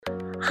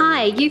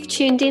Hi, you've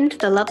tuned in to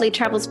the Lovely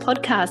Travels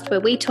podcast where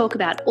we talk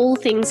about all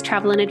things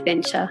travel and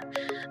adventure.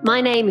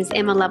 My name is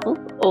Emma Lovell,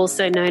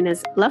 also known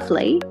as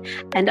Lovely,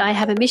 and I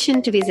have a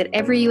mission to visit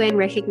every UN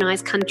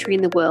recognised country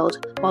in the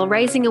world while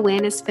raising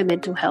awareness for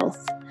mental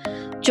health.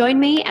 Join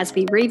me as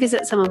we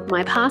revisit some of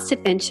my past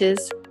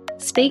adventures,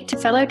 speak to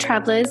fellow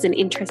travellers and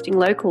interesting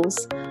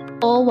locals,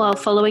 all while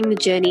following the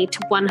journey to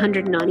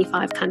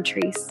 195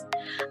 countries.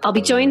 I'll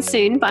be joined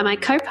soon by my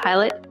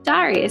co-pilot,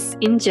 Darius,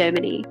 in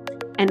Germany.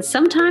 And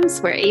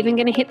sometimes we're even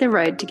going to hit the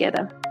road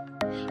together.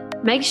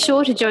 Make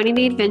sure to join in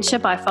the adventure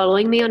by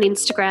following me on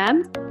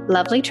Instagram,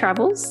 Lovely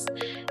Travels.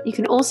 You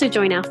can also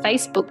join our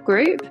Facebook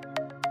group,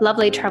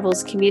 Lovely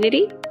Travels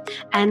Community,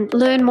 and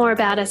learn more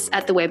about us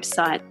at the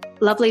website,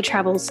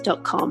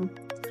 lovelytravels.com.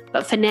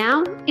 But for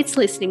now, it's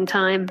listening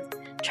time.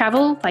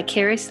 Travel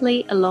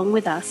vicariously along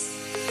with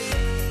us.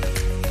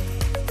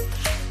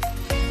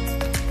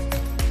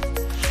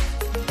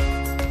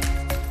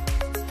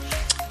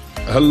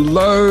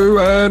 Hello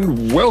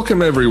and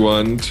welcome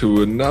everyone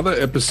to another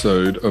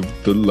episode of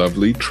the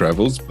Lovely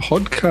Travels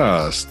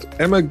podcast.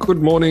 Emma, good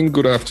morning,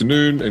 good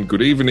afternoon and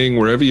good evening,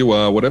 wherever you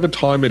are, whatever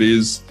time it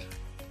is.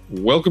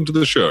 Welcome to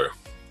the show.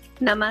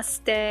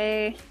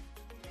 Namaste.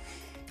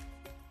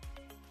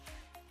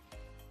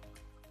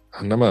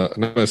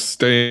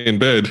 Namaste in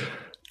bed.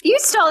 You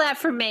stole that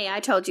from me.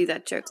 I told you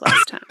that joke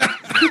last time.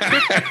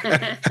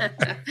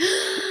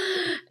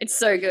 It's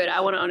so good. I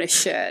want it on a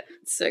shirt.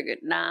 It's so good.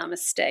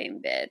 Namaste in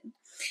bed.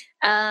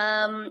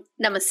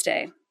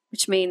 Namaste,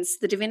 which means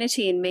the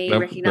divinity in me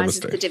recognizes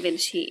the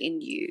divinity in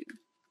you.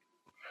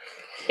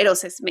 It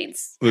also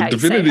means the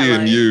divinity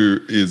in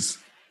you is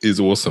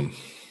awesome.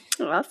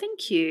 Well,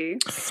 thank you.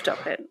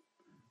 Stop it.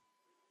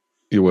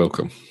 You're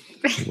welcome.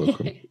 You're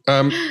welcome.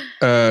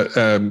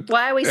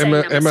 Why are we saying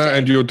namaste? Emma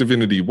and your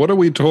divinity? What are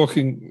we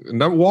talking?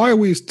 Why are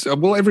we?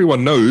 Well,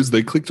 everyone knows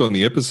they clicked on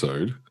the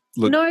episode.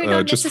 No,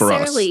 not just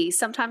necessarily. For us.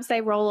 Sometimes they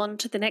roll on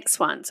to the next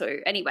one. So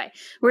anyway,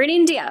 we're in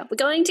India. We're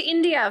going to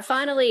India,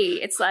 finally.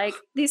 It's like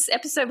this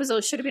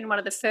episode should have been one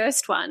of the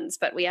first ones,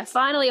 but we are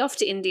finally off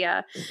to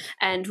India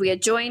and we are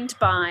joined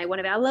by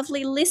one of our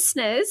lovely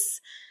listeners,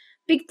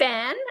 big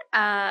fan,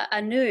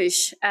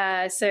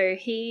 Anuj. So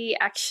he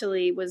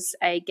actually was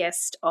a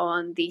guest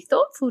on the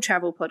Thoughtful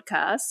Travel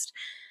podcast.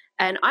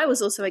 And I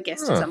was also a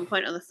guest at some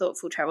point on the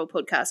Thoughtful Travel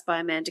podcast by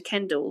Amanda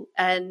Kendall.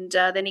 And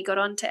then he got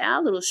on to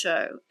our little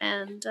show.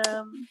 And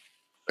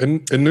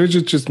Anuj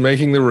is just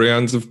making the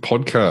rounds of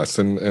podcasts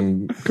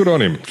and good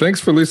on him. Thanks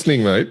for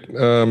listening, mate.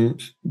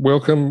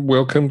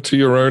 Welcome to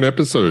your own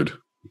episode.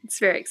 It's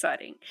very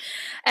exciting.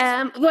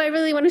 Well, I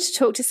really wanted to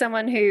talk to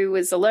someone who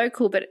was a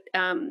local, but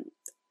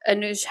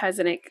Anuj has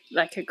a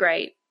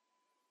great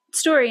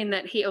story in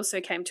that he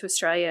also came to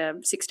Australia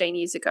 16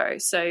 years ago.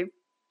 So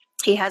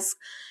he has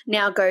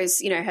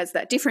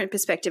that different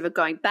perspective of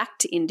going back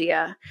to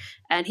India,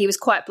 and he was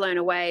quite blown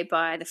away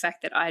by the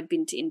fact that I had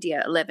been to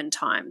India 11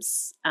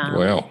 times.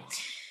 Wow.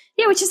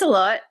 Yeah, which is a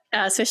lot,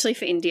 especially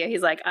for India.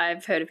 He's like,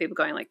 I've heard of people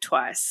going like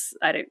twice.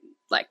 I don't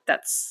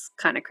that's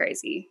kind of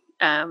crazy.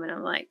 And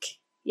I'm like,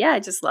 yeah, I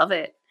just love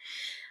it.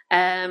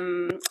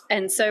 And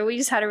so we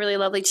just had a really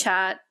lovely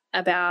chat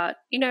about,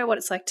 what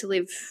it's like to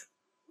live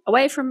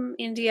away from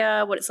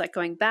India, what it's like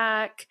going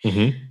back,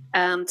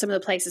 some of the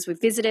places we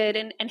visited.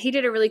 And he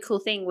did a really cool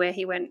thing where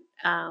he went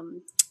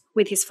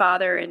with his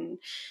father and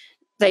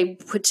they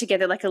put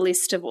together like a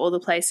list of all the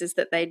places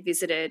that they'd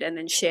visited and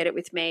then shared it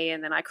with me.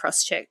 And then I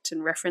cross-checked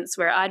and referenced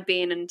where I'd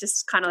been and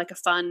just kind of like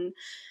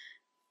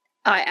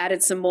I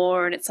added some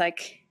more and it's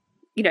like,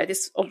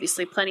 there's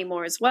obviously plenty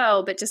more as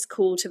well, but just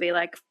cool to be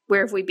like,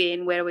 where have we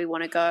been? Where do we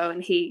want to go?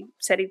 And he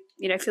said he,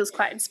 feels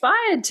quite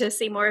inspired to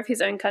see more of his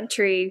own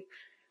country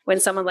when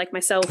someone like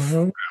myself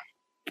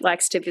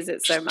likes to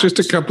visit so much. Just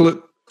a couple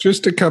of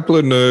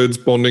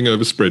nerds bonding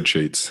over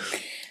spreadsheets.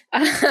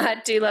 I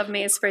do love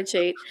me a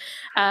spreadsheet.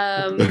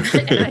 And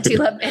I do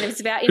love, and if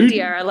it's about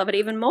India, I love it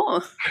even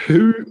more.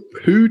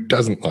 Who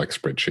doesn't like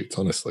spreadsheets,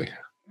 honestly?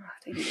 I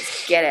think you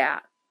just get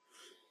out.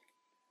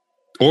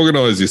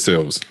 Organise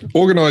yourselves.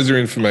 Organise your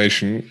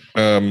information.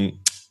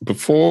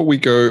 Before we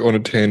go on a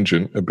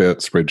tangent about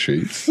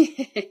spreadsheets,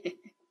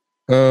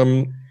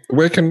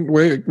 where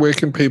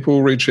can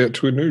people reach out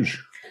to Anuj?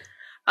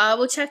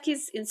 We'll check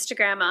his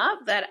Instagram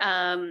up. That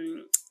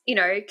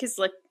because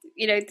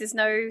there's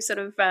no sort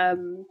of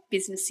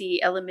businessy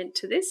element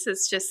to this.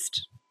 It's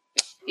just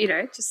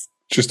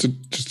just a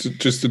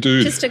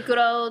dude, just a good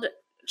old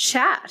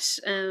chat.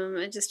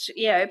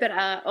 But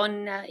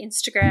on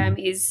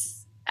Instagram is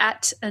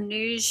at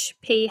Anuj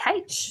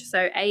PH,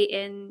 so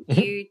ANUJPH,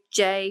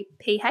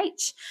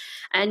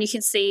 and you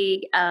can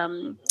see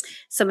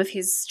some of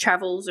his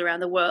travels around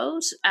the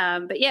world.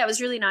 But yeah, it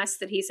was really nice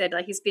that he said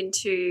he's been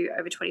to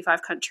over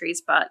 25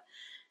 countries, but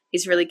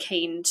is really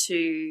keen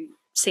to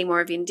see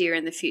more of India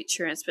in the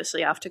future, and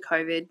especially after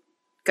COVID,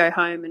 go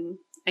home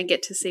and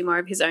get to see more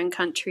of his own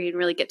country and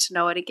really get to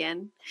know it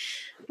again,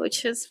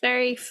 which was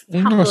very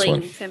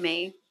humbling for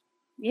me.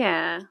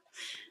 Yeah.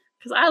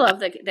 because I love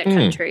that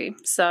country.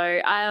 So,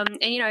 and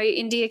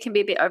India can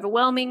be a bit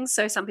overwhelming.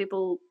 So some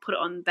people put it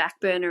on the back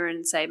burner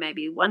and say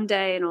maybe one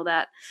day and all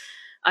that.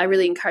 I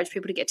really encourage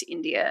people to get to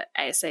India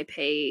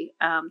ASAP.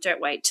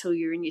 Don't wait till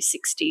you're in your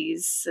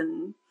 60s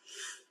and,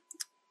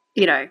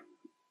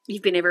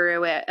 you've been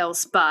everywhere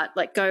else, but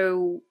like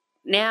go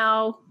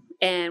now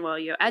and while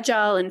you're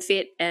agile and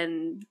fit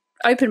and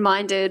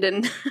open-minded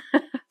and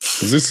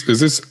Is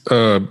this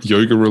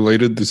yoga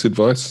related, this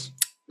advice?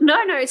 No,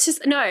 it's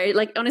just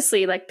like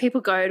honestly, like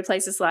people go to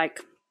places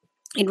like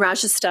in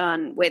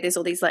Rajasthan where there's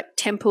all these like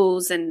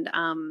temples and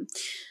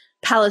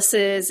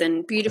palaces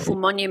and beautiful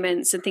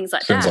monuments and things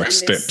like Sounds that. Like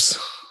steps.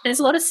 There's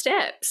a lot of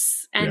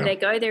steps, and they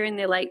go there in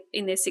their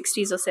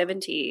 60s or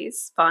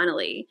 70s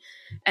finally,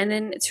 and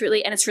then it's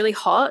really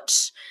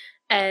hot,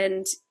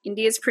 and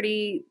India's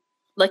pretty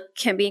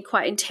can be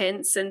quite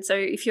intense, and so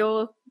if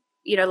you're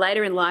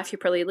later in life, you're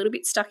probably a little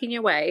bit stuck in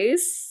your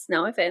ways.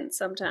 No offense,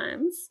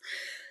 sometimes.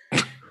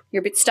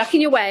 You're a bit stuck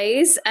in your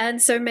ways,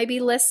 and so maybe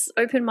less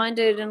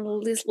open-minded and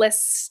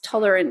less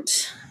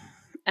tolerant.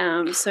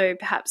 So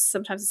perhaps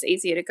sometimes it's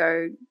easier to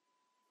go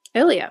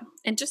earlier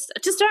and just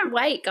don't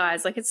wait,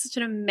 guys. Like it's such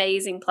an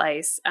amazing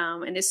place,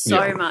 and there's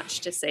so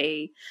much to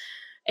see.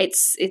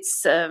 It's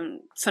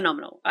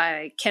phenomenal.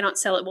 I cannot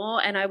sell it more,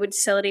 and I would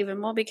sell it even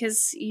more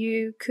because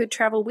you could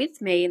travel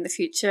with me in the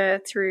future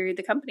through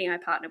the company I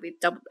partner with,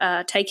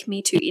 Take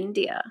Me to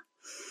India.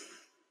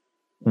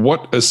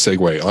 What a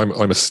segue.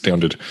 I'm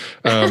astounded.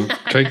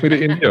 Take Me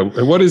to India.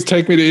 What is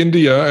Take Me to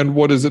India and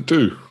what does it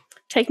do?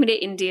 Take Me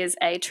to India is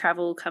a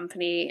travel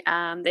company.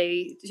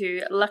 They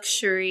do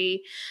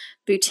luxury,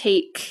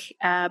 boutique,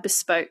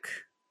 bespoke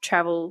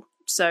travel.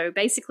 So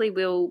basically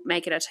we'll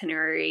make an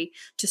itinerary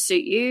to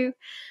suit you.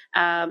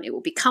 It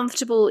will be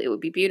comfortable, it will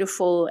be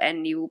beautiful,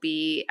 and you will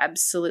be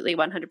absolutely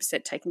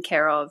 100% taken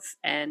care of.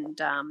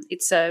 And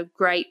it's a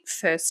great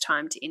first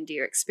time to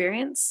India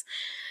experience.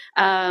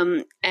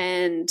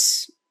 And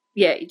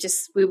yeah,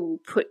 we will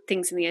put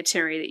things in the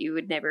itinerary that you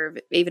would never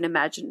have even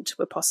imagined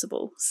were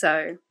possible.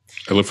 So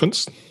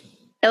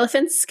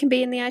Elephants can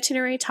be in the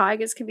itinerary,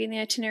 tigers can be in the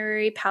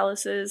itinerary,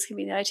 palaces can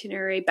be in the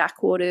itinerary,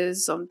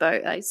 backwaters on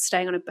boat,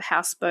 staying on a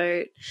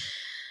houseboat,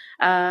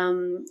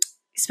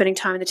 spending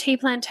time in the tea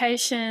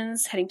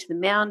plantations, heading to the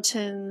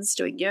mountains,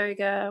 doing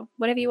yoga,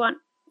 whatever you want,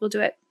 we'll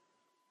do it.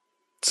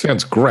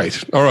 Sounds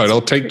great. All right, I'll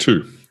take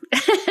 2.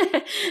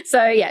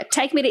 So, yeah,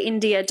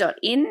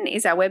 takemetoindia.in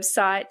is our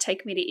website.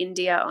 Take Me to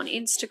India on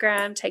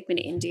Instagram. Take Me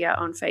to India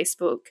on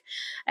Facebook.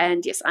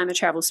 And, yes, I'm a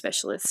travel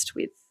specialist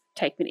with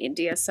Take Me to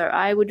India. So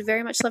I would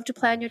very much love to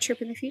plan your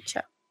trip in the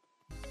future.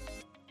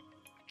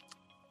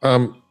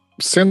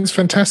 Sounds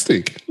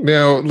fantastic.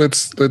 Now,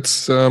 let's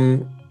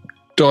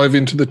dive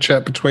into the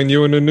chat between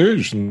you and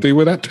Anuj and see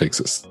where that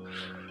takes us.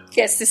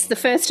 Yes, this is the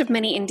first of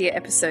many India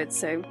episodes,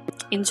 so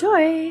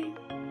enjoy.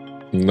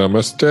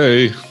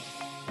 Namaste.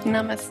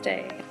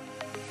 Namaste.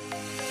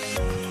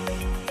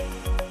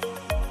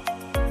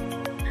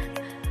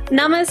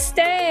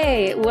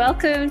 Namaste.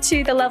 Welcome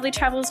to the Lovely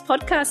Travels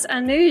podcast.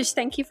 Anuj,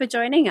 thank you for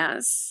joining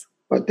us.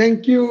 Well,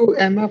 thank you,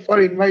 Emma,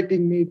 for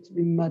inviting me. It's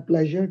been my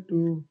pleasure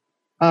to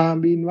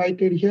be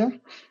invited here.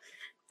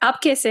 Aap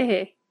kaise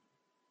hai?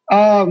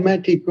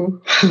 Main theek hu.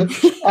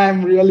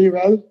 I'm really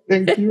well.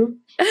 Thank you.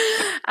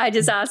 I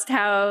just asked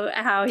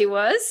how he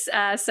was.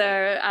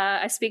 So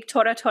I speak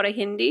Thora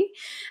Hindi,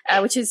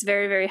 which is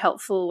very, very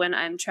helpful when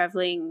I'm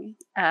traveling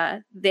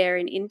there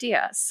in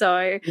India.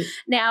 So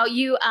now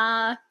you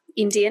are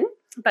Indian,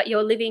 but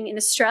you're living in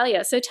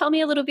Australia. So tell me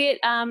a little bit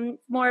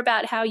more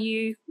about how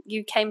you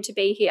came to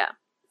be here.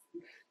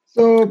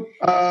 So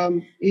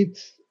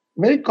it's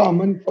very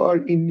common for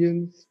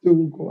Indians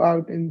to go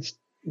out and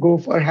go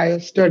for higher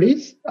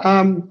studies.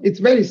 It's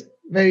very,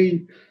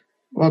 very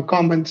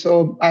common.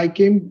 So I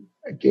came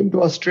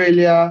to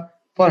Australia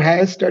for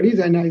higher studies,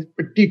 and I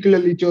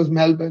particularly chose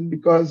Melbourne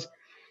because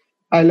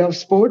I love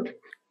sport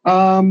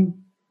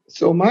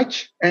so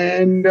much.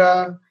 And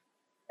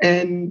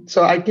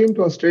so I came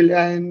to Australia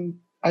and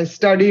I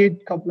studied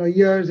a couple of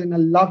years and I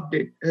loved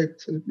it. I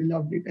absolutely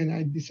loved it. And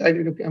I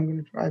decided, okay, I'm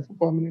going to try for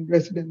permanent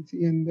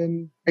residency. And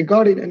then I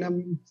got it and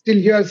I'm still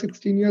here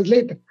 16 years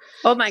later.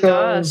 Oh my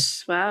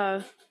gosh.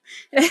 Wow.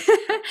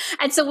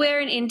 And so where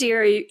in India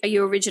are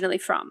you originally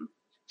from?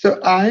 So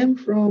I am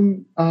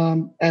from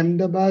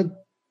Ahmedabad,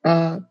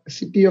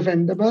 city of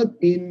Ahmedabad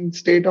in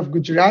state of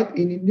Gujarat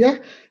in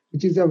India,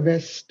 which is the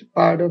west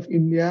part of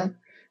India.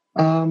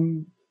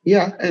 And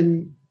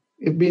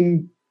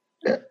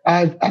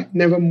I've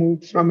never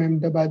moved from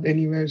Ahmedabad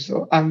anywhere,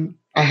 so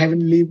I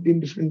haven't lived in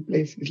different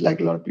places like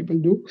a lot of people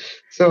do.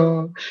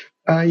 So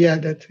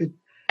that's it.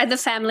 And the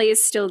family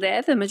is still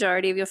there? The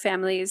majority of your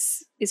family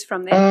is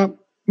from there?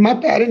 My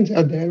parents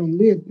are there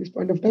only at this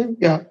point of time.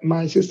 Yeah,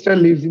 my sister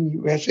lives in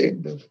USA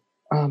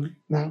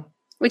now.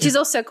 Which is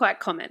also quite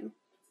common.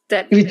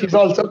 Which is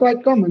also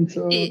quite common.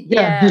 So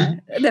yeah,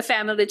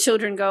 the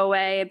children go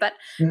away.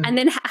 And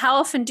then how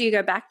often do you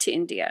go back to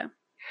India?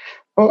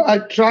 Oh, I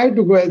try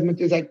to go as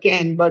much as I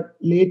can, but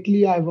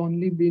lately I've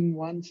only been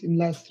once in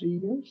last 3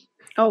 years.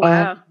 Oh,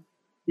 wow.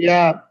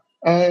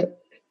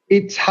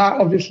 it's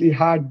obviously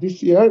hard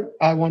this year.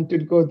 I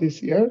wanted to go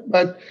this year,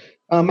 but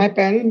my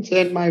parents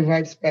and my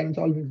wife's parents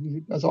always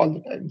visit us all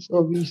the time.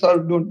 So we sort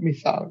of don't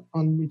miss out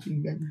on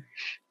meeting them.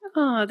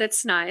 Oh,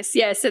 that's nice.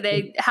 Yeah. So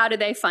how do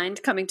they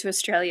find coming to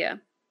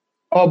Australia?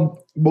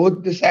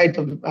 Both the sides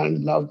of the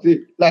parents loves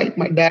it. Like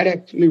my dad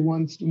actually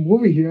wants to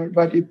move here,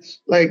 but it's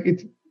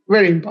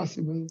very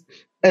impossible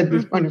at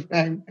this point of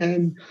time.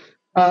 And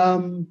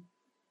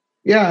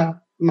yeah,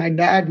 my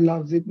dad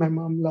loves it. My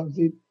mom loves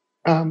it.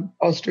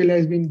 Australia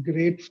has been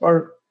great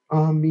for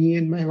me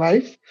and my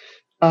wife.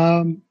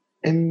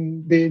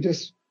 And they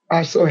just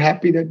are so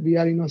happy that we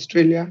are in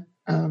Australia.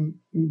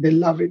 They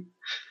love it.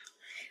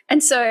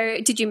 And so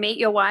did you meet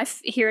your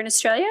wife here in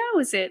Australia?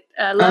 Was it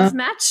a love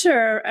match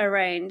or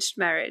arranged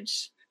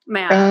marriage?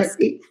 May I ask?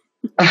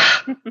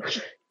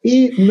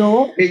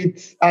 No,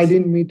 I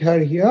didn't meet her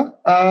here.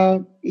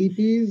 It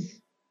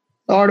is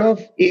sort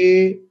of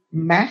a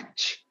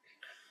match,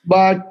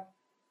 but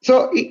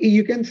so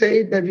you can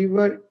say that we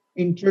were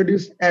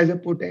introduced as a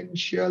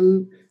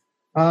potential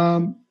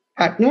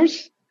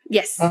partners.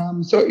 Yes.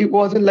 So it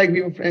wasn't like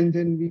we were friends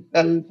and we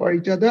fell for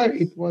each other.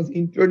 It was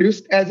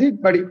introduced as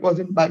it, but it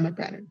wasn't by my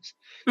parents.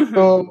 Mm-hmm.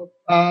 So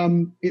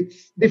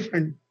it's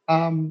different.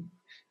 And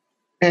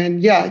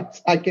yeah,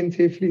 I can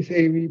safely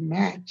say we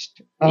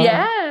matched.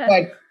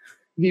 But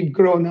we've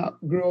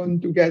grown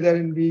together,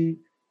 and we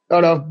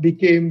sort of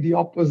became the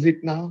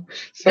opposite now.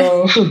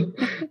 So,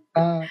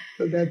 so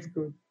that's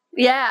good.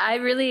 Yeah, I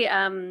really,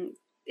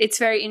 it's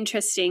very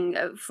interesting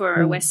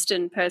for a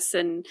Western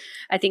person.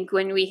 I think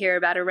when we hear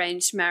about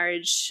arranged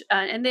marriage,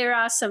 and there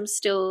are some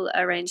still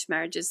arranged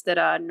marriages that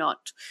are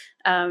not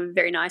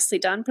very nicely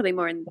done, probably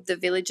more in the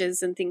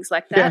villages and things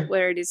like that,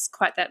 where it is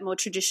quite that more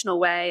traditional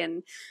way,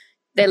 and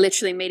they're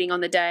literally meeting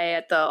on the day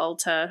at the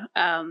altar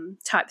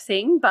type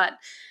thing. But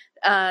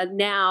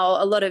now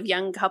a lot of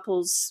young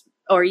couples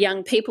or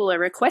young people are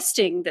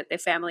requesting that their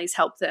families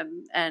help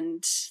them,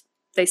 and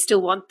they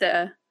still want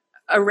the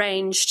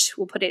arranged,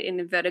 we'll put it in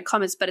inverted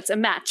commas, but it's a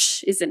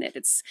match, isn't it?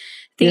 It's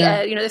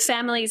the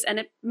families, and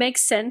it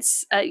makes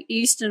sense. You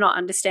used to not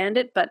understand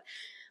it, but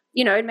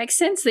it makes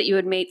sense that you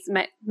would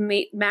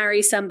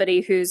marry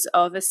somebody who's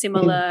of a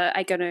similar,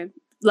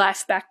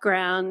 life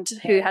background,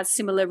 who has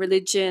similar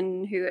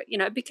religion, who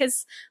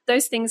because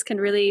those things can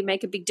really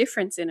make a big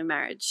difference in a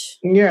marriage.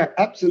 Yeah,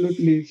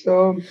 absolutely.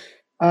 So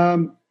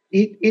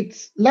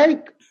it's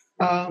like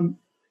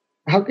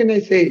how can I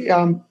say?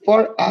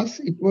 For us,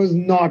 it was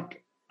not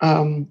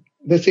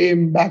the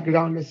same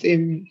background, the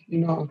same.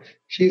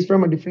 She's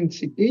from a different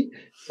city,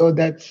 so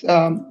that's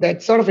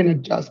sort of an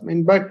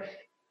adjustment. But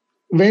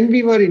when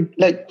we were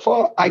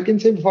I can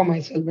say for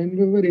myself, when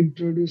we were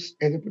introduced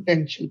as a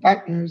potential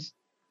partners,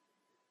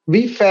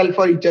 we fell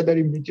for each other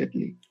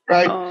immediately,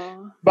 right?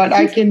 Oh. But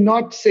I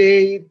cannot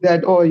say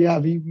that,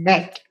 we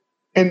met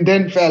and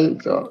then fell.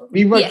 So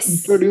we were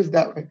introduced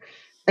that way.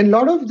 And a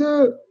lot of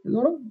the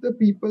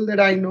people that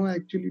I know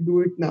actually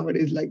do it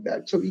nowadays like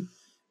that. So we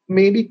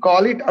maybe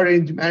call it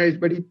arranged marriage,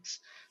 but it's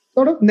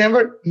sort of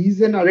never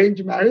is an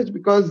arranged marriage,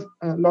 because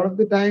a lot of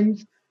the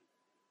times,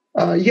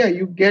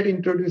 you get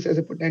introduced as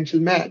a potential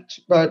match,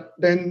 but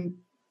then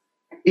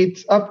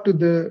it's up to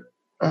the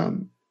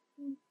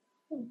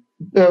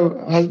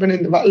husband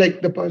and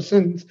the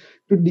persons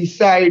to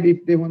decide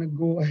if they want to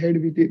go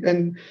ahead with it.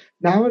 And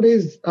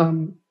nowadays, a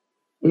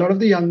lot of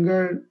the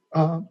younger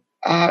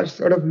are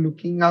sort of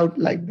looking out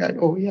like that.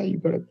 Oh yeah, you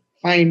got to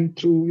find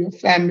through your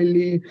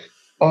family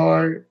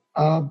or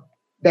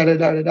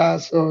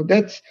So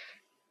that's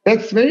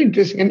very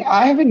interesting. And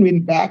I haven't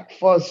been back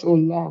for so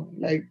long.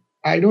 Like,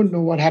 I don't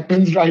know what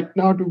happens right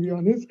now, to be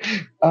honest.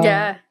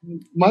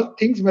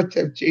 Things must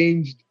have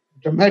changed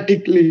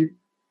dramatically.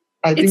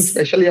 I think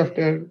especially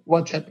after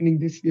what's happening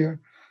this year.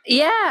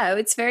 Yeah,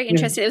 it's very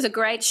interesting. It was a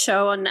great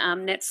show on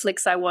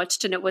Netflix I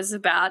watched, and it was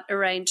about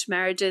arranged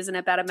marriages and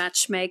about a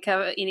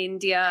matchmaker in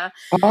India.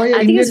 Oh, yeah,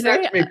 I think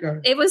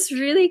it was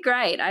really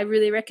great. I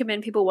really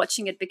recommend people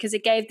watching it, because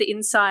it gave the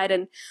insight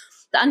and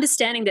the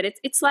understanding that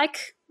it's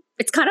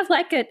kind of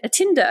like a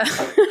Tinder.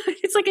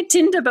 It's like a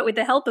Tinder, but with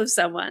the help of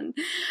someone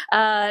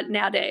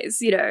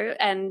nowadays,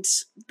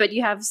 but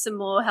you have some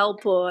more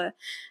help or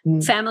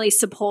family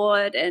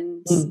support,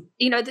 and,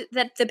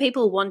 that the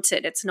people want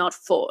it. It's not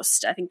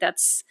forced. I think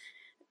that's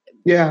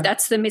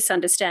the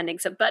misunderstanding.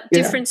 So, but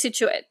different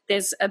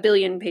there's 1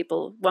 billion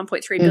people,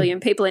 1.3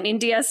 billion people in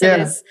India. So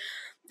there's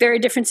very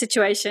different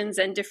situations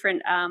and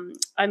different,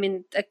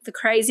 the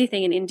crazy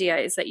thing in India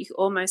is that you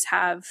almost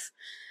have,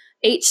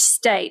 each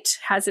state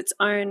has its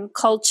own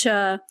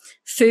culture,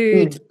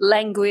 food,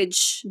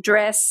 language,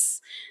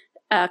 dress,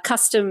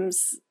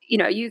 customs.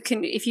 You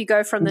can, if you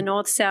go from the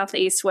north, south,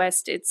 east,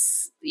 west,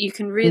 you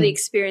can really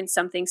experience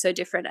something so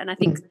different. And I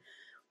think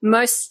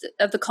most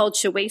of the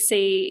culture we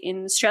see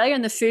in Australia,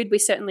 and the food we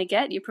certainly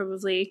get, you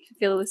probably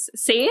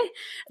see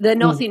the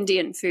North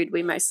Indian food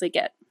we mostly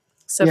get.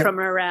 So from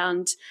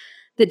around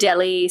the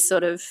Delhi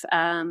sort of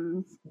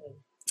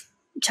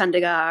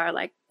Chandigarh,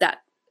 like that.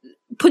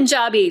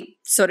 Punjabi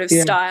sort of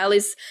style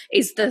is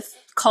the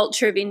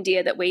culture of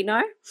India that we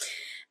know.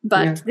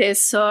 but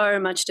there's so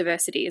much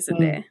diversity, isn't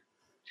there?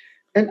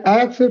 And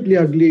I absolutely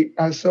agree.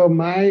 So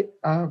my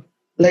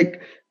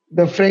like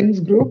the friends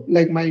group,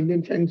 like my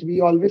Indian friends,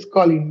 we always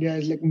call India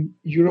as like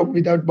Europe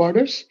without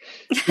borders.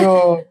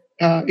 So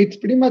it's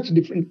pretty much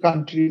different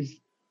countries.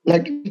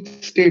 Like each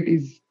state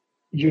is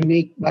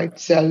unique by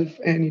itself,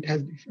 and it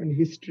has different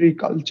history,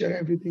 culture,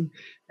 everything.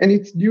 And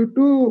it's due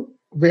to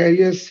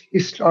various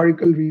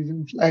historical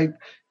reasons, like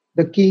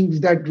the kings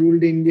that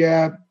ruled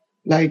India,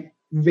 like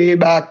way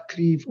back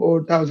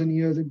 3,000-4,000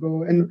 years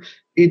ago, and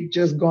it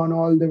just gone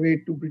all the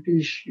way to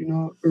British,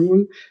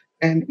 rule,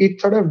 and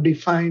it sort of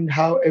defined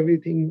how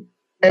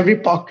every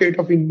pocket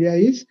of India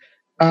is,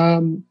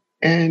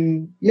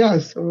 and yeah,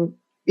 so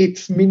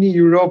it's mini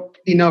Europe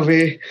in a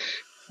way,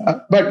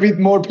 but with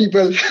more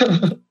people.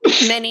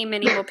 Many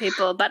more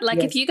people. But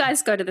like if you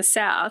guys go to the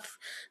south,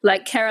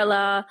 like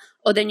Kerala,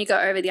 or then you go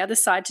over the other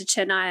side to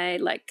Chennai,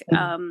 like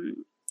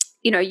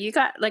you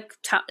got like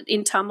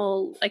in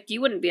Tamil, like you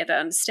wouldn't be able to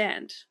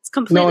understand. It's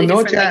completely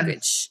different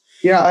language.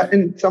 Yeah,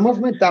 and some of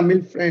my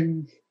Tamil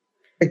friends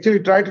actually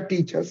tried to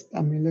teach us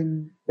Tamil,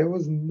 and there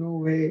was no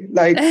way.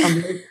 Like,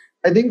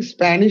 I think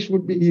Spanish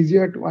would be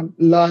easier to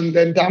learn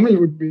than Tamil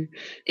would be.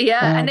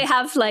 Yeah, and they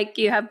have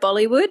you have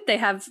Bollywood, they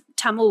have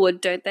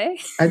Tamilwood, don't they?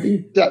 I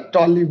think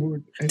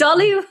Tollywood.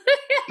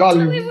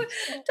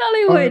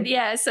 Tollywood,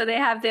 yeah. So they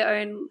have their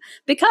own,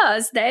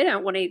 because they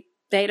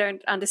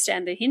don't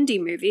understand the Hindi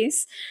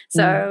movies.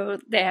 So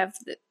they have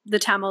the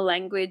Tamil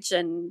language,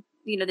 and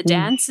the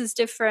dance is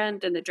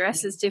different and the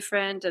dress is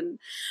different. And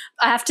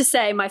I have to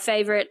say my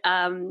favorite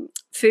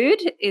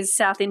food is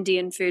South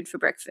Indian food for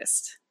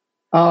breakfast.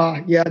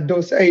 Yeah,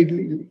 dosa,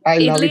 idli. I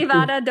love it. Idli,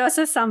 vada,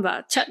 dosa,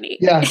 sambar, chutney.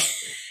 Yeah.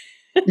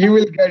 You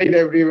will get it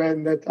everywhere,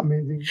 and that's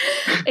amazing.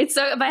 It's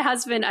so, my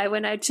husband,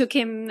 when I took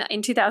him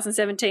in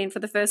 2017 for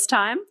the first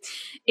time,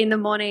 in the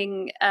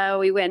morning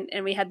we went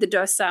and we had the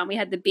dosa, and we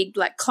had the big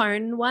like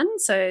cone one,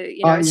 so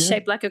it's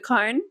shaped like a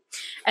cone.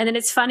 And then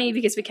it's funny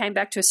because we came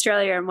back to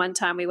Australia, and one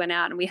time we went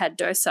out and we had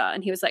dosa,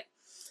 and he was like,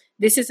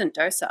 "This isn't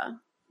dosa."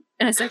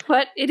 And I was like,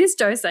 "What? It is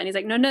dosa." And he's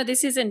like, No,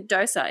 this isn't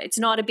dosa. It's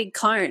not a big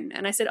cone.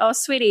 And I said, "Oh,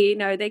 sweetie,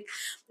 no, they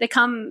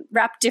come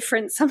wrapped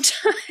different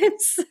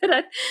sometimes."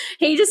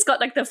 He just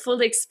got like the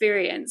full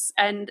experience.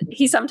 And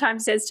he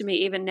sometimes says to me,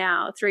 even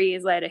now, 3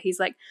 years later, he's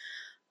like,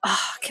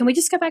 "Oh, can we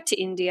just go back to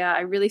India? I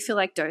really feel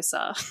like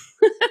dosa."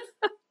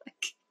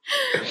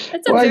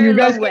 That's a very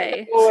long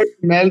way. Over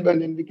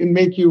Melbourne, and we can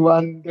make you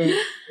one, the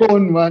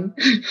phone one.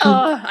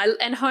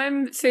 And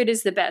home food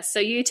is the best. So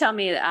you tell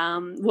me,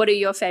 what are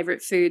your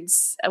favorite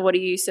foods? What are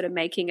you sort of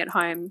making at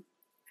home?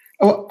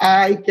 Oh,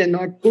 I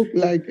cannot cook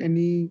like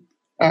any.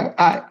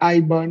 I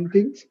burn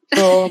things,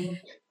 so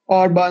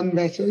or burn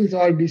vessels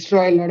or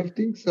destroy a lot of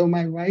things. So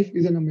my wife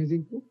is an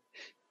amazing cook.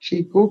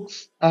 She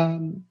cooks.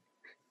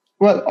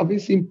 Well,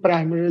 obviously,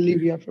 primarily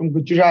we are from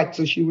Gujarat,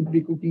 so she would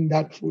be cooking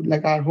that food,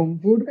 like our home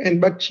food.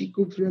 But she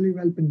cooks really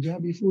well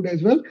Punjabi food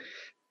as well.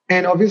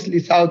 And obviously,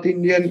 South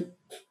Indian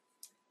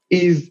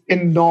is a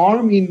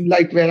norm in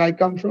like where I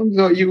come from.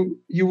 So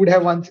you would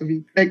have once a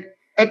week. Like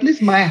at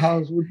least my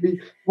house would be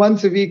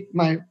once a week.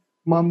 My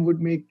mom would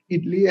make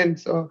idli, and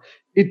so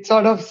it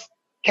sort of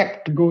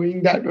kept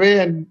going that way.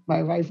 And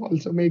my wife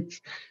also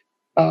makes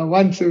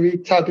once a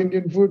week South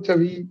Indian food, so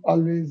we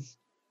always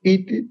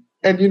eat it.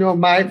 And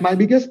my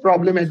biggest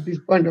problem at this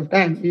point of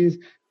time is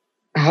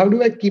how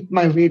do I keep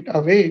my weight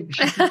away?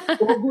 She's so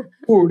good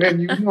food,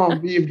 and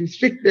we're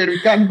restricted. We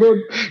can't go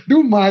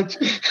do much.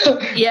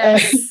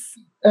 Yes.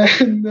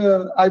 and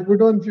I put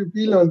on a few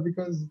kilos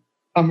because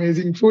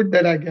amazing food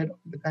that I get all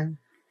the time.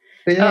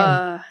 So,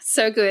 yeah.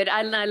 So good.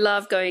 I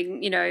love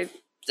going,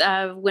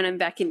 when I'm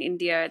back in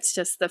India, it's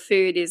just the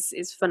food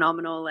is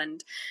phenomenal,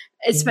 and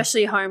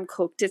especially home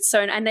cooked. It's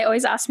so, and they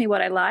always ask me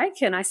what I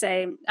like, and I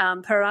say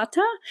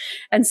paratha,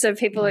 and so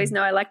people always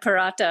know I like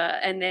paratha.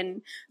 And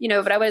then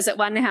but I was at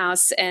one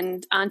house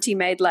and Auntie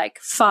made like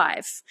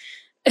 5,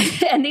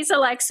 and these are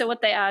like, so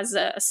what they are is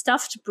a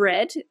stuffed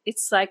bread.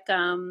 It's like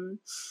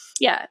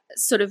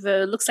sort of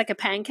looks like a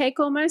pancake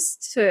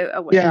almost.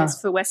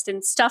 For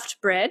Western, stuffed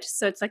bread.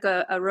 So it's like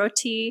a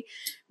roti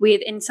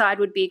with inside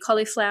would be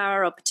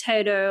cauliflower or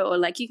potato, or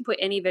like you can put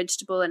any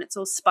vegetable, and it's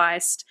all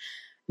spiced.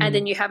 And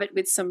then you have it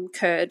with some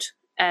curd.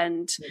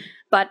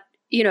 But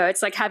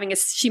it's like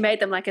she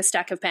made them like a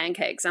stack of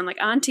pancakes. I'm like,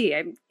 Auntie,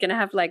 I'm going to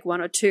have like 1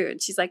 or 2. And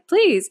she's like,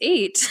 please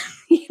eat.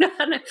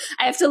 I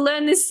have to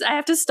learn this. I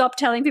have to stop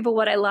telling people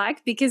what I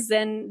like, because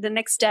then the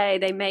next day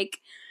they make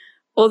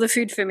all the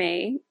food for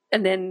me,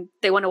 and then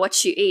they want to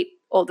watch you eat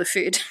all the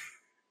food.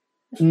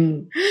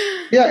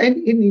 Yeah, and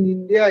in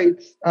India,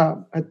 it's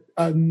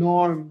a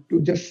norm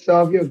to just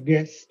serve your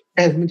guests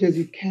as much as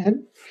you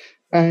can.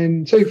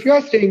 And so if you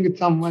are staying with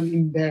someone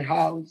in their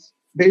house,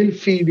 they'll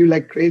feed you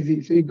like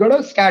crazy. So you got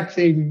to start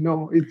saying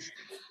no.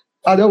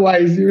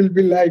 Otherwise you will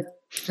be like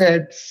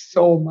fed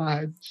so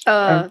much.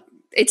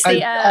 It's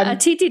the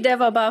Atiti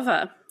Devo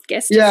Bhava.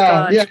 Guest is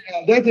God. Yeah,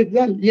 that's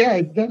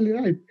exactly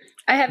right.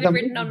 I have it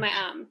written on my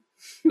arm.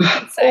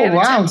 So I have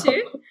a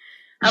tattoo.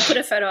 I'll put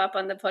a photo up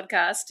on the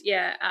podcast.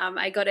 Yeah,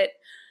 I got it.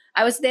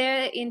 I was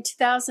there in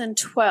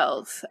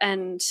 2012,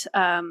 and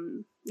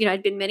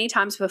I'd been many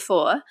times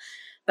before,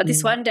 but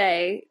this one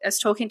day I was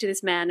talking to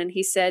this man, and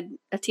he said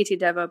Atiti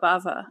Devo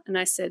Bhava, and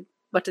I said,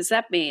 "What does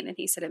that mean?" And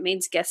he said, "It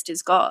means guest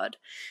is God."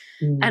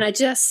 And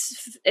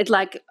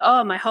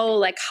my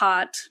whole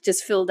heart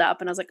just filled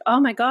up, and I was like, oh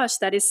my gosh,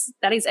 that is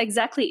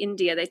exactly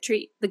India. They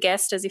treat the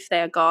guest as if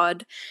they are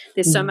God.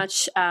 There's so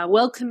much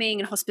welcoming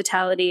and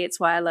hospitality.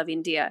 It's why I love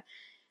India.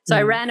 So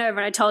I ran over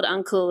and I told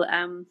Uncle,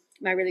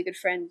 my really good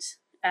friend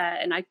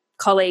and my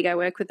colleague, I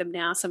work with them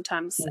now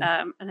sometimes,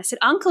 and I said,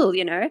 Uncle,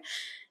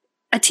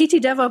 Atiti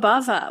Devo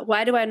Bhava,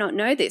 why do I not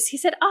know this? He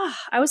said,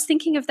 I was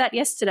thinking of that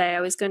yesterday.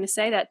 I was going to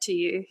say that to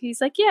you.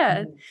 He's like,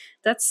 yeah,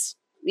 that's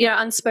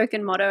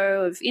unspoken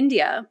motto of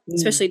India,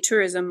 especially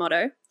tourism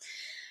motto.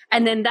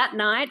 And then that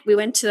night we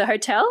went to the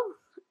hotel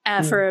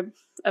for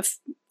a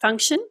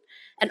function,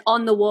 and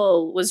on the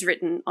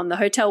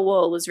hotel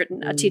wall was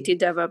written Atiti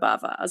Devo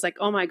Bhava. I was like,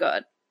 oh my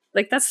God,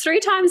 that's 3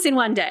 times in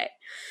one day.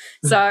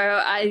 So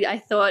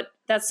I thought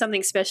that's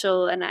something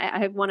special, and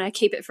I want to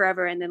keep it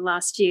forever. And then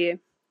last year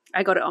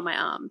I got it on my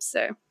arm.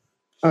 So.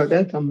 Oh,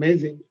 that's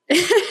amazing.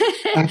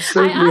 I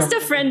asked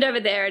a friend over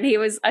there, and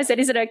I said,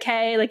 is it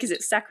okay? Is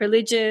it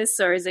sacrilegious,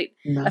 or is it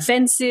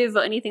offensive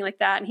or anything like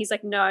that? And he's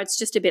like, no, it's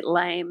just a bit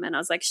lame. And I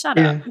was like, shut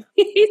up.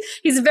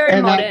 He's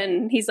very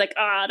modern. He's like,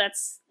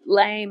 that's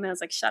lame. And I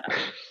was like, shut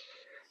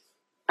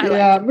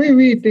up.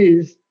 Maybe it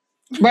is.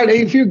 But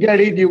if you get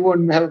it, you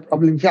won't have a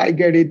problem. If I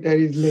get it, that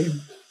is lame.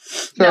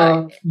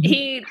 So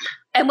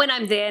and when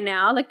I'm there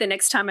now, the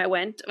next time I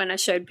went, when I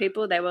showed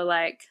people, they were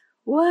like,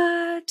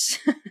 what?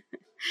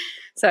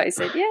 So I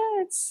said,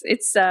 yeah,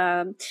 it's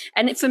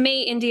and for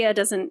me, India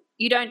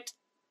you don't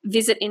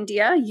visit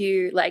India,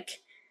 you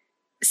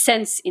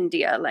sense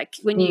India.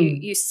 When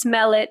you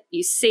smell it,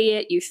 you see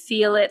it, you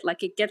feel it,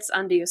 it gets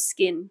under your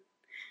skin.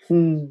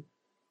 And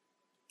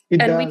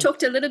we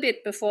talked a little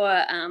bit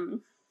before,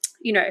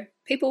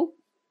 people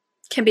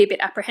can be a bit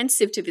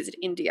apprehensive to visit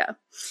India.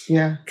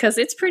 Yeah. Because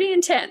it's pretty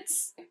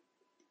intense.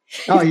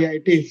 Oh, yeah,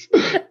 it is.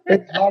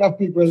 There's a lot of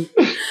people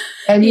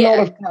and a lot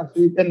of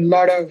traffic and a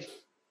lot of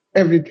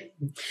everything.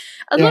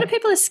 A lot of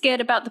people are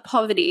scared about the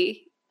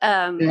poverty,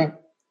 the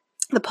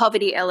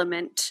poverty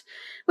element,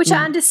 which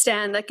I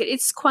understand.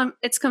 It's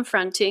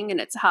confronting and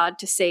it's hard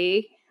to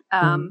see,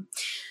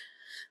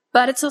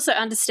 but it's also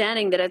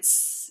understanding that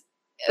it's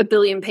 1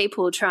 billion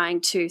people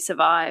trying to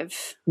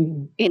survive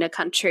in a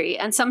country,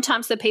 and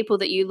sometimes the people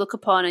that you look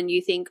upon and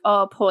you think,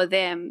 oh, poor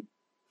them.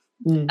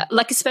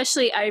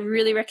 Especially, I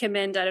really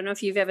recommend. I don't know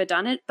if you've ever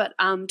done it, but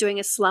doing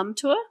a slum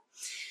tour.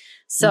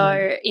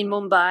 So in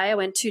Mumbai, I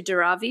went to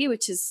Dharavi,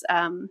 which is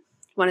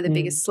one of the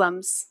biggest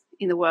slums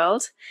in the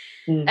world.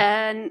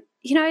 And,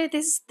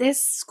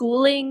 there's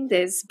schooling,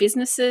 there's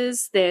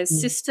businesses, there's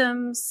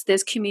systems,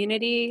 there's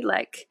community.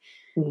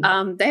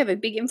 They have a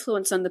big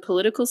influence on the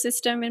political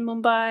system in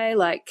Mumbai.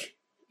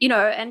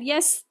 And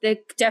yes, there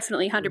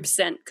definitely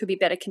 100% could be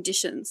better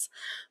conditions.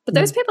 But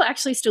those people are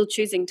actually still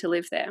choosing to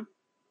live there.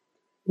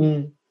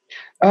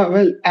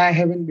 Well, I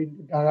haven't been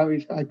to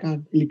Dharavi, so I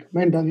can't really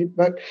comment on it.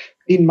 But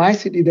in my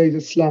city, there is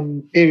a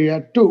slum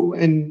area too,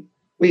 and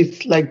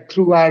it's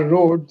through our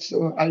roads.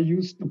 So I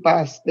used to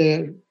pass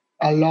there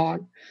a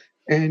lot,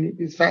 and it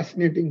is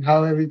fascinating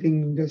how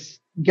everything just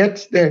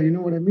gets there. You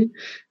know what I mean?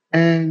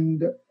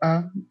 And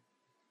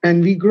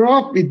we grow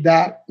up with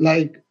that.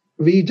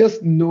 We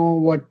just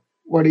know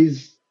what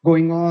is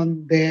going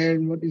on there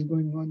and what is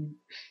going on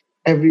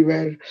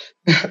everywhere,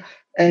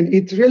 and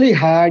it's really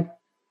hard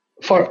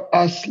for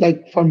us,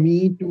 for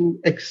me to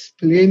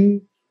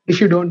explain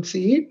if you don't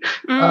see it.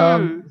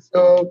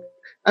 So,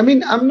 I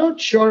mean, I'm not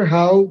sure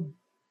how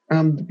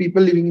the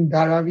people living in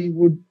Dharavi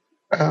would,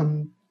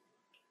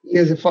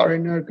 as a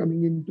foreigner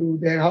coming into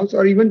their house,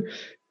 or even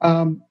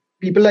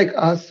people like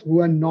us who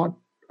are not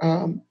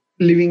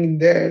living in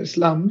their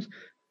slums,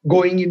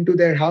 going into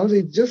their house,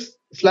 it's just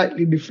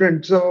slightly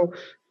different. So,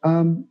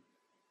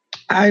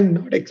 I've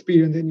not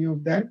experienced any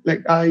of that.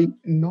 I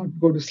not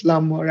go to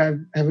slum, or I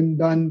haven't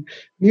done.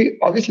 We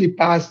obviously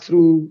pass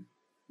through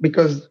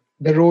because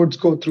the roads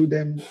go through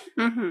them.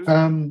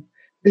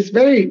 It's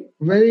very,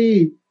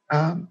 very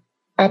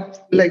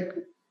up.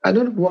 I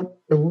don't know what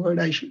the word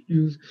I should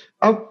use.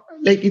 Up,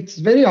 it's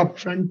very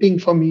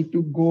upfronting for me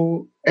to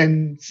go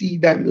and see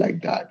them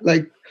like that.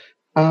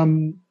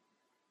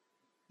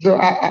 So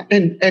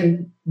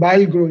and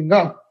while growing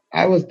up,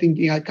 I was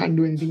thinking I can't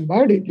do anything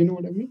about it. You know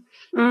what I mean?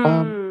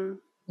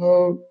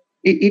 So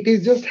it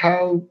is just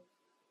how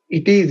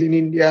it is in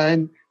India,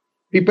 and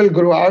people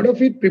grow out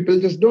of it. People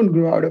just don't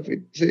grow out of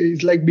it. So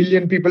it's 1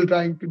 billion people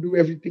trying to do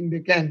everything they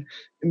can.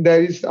 And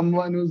there is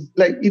someone who's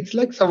it's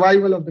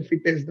survival of the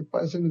fittest. The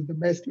person who's the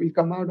best will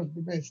come out of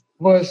the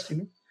worst.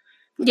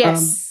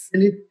 Yes.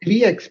 And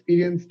we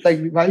experience,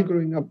 while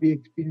growing up, we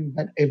experience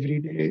that every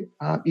day,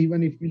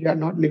 even if we are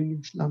not living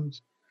in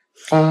slums.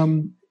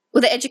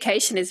 Well, the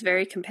education is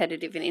very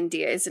competitive in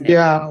India, isn't it?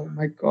 Yeah, oh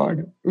my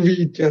God.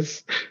 We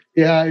just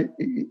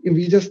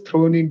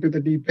thrown into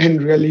the deep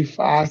end really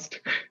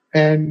fast.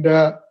 And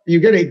you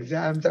get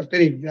exams after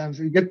exams.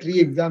 You get 3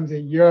 exams a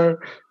year.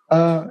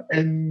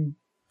 And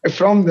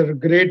from the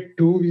grade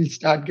 2, we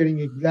start getting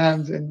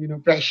exams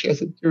and, pressure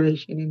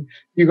situation, and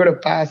you got to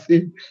pass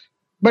it.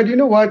 But you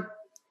know what?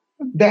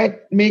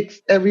 That makes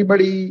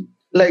everybody,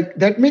 like,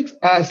 that makes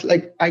us,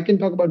 like, I can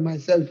talk about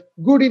myself,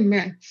 good in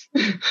maths.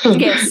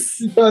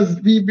 Yes. Because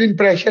we've been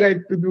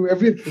pressurized to do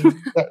everything.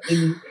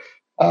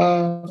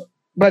 Uh,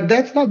 but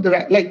that's not the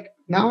right, like,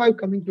 now I'm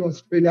coming to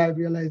Australia, I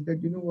realized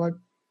that, you know what,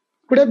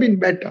 could have been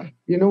better.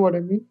 You know what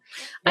I mean?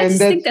 I just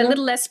think a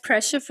little less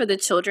pressure for the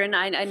children.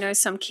 I know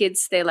some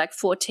kids, they're like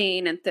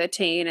 14 and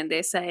 13 and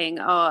they're saying,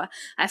 oh,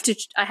 I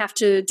have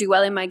to do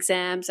well in my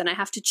exams and I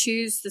have to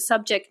choose the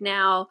subject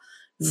now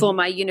for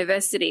my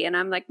university. And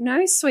I'm like,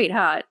 no,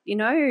 sweetheart,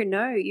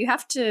 no, you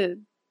have to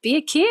be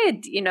a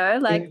kid,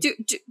 like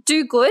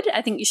do good.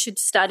 I think you should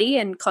study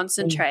and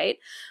concentrate,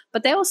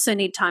 but they also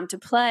need time to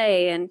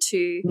play and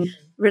to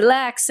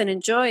relax and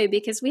enjoy,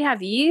 because we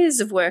have years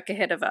of work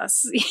ahead of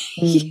us.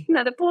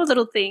 The poor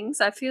little things.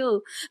 I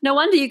feel no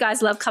wonder you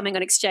guys love coming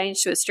on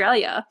exchange to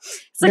Australia.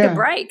 It's like a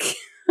break.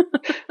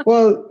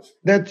 Well,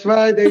 that's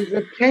why there's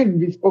a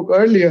trend. We spoke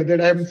earlier that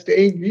I'm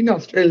staying in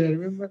Australia.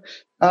 Remember?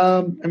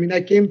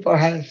 I came for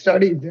higher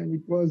studies, and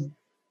it was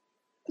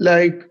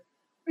like,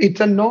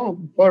 it's a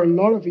norm for a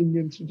lot of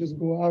Indians to just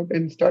go out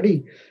and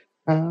study,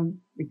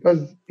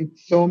 because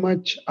it's so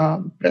much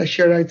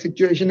pressurized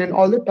situation, and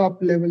all the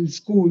top level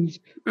schools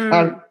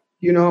are,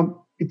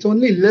 it's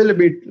only a little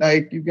bit,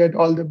 like, you get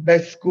all the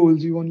best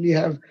schools, you only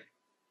have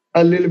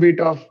a little bit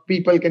of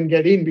people can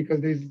get in because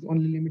there's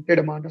only limited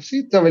amount of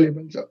seats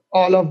available. So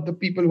all of the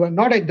people who are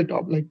not at the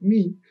top, like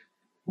me,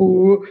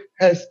 who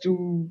has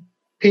to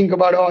think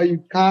about, oh,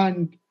 you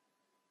can't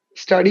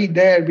study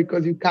there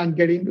because you can't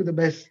get into the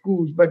best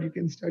schools, but you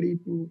can study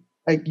to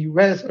like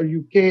US or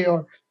UK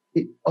or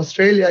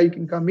Australia. You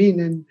can come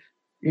in and,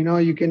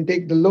 you can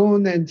take the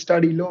loan and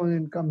study loan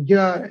and come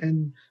here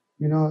and,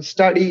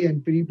 study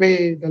and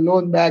prepay the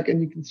loan back,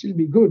 and you can still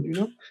be good,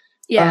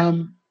 Yeah.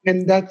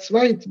 And that's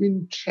why it's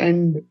been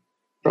trend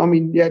from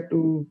India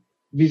to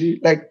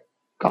visit, like,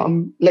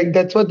 come, like,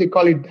 that's what they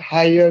call it,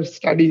 higher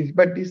studies.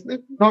 But it's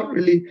not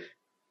really,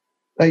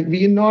 like,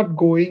 we're not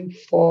going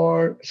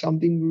for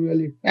something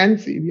really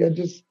fancy. We are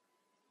just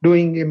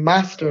doing a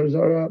master's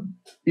or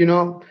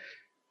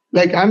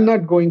like, I'm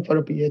not going for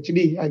a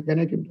PhD. When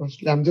I came to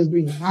Australia, I'm just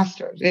doing a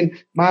master's. And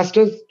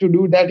masters, to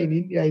do that in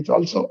India, it's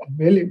also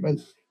available.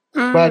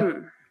 But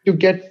to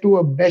get to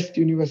a best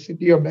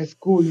university or best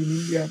school in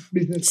India,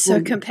 business school,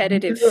 so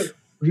competitive,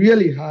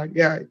 really hard.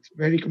 Yeah, it's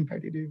very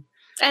competitive.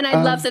 And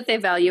I love that they're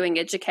valuing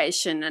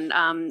education. And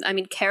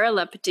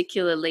Kerala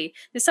particularly,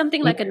 there's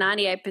something like a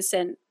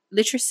 98%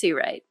 literacy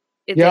rate.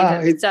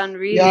 It's done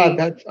really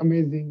that's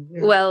amazing.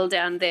 Well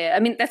down there. I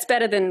mean, that's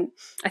better than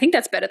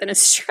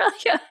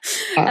Australia.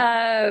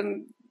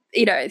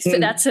 So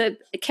that's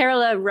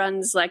Kerala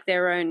runs like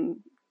their own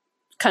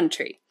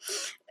country,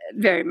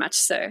 very much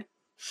so.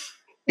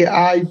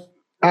 Yeah,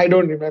 I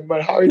don't remember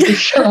how it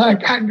is. I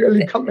can't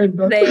really comment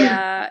on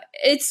that.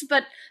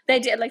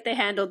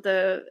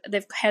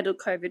 They've handled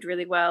COVID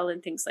really well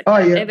and things like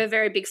that. Yeah. They have a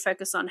very big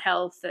focus on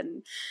health,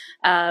 and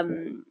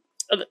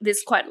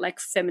there's quite like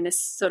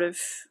feminist sort of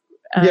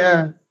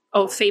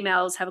or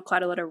females have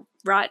quite a lot of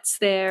rights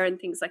there and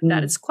things like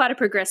that. It's quite a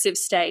progressive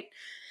state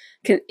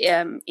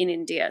in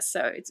India,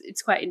 so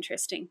it's quite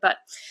interesting. But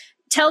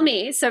tell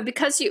me, so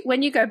because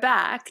when you go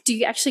back, do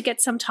you actually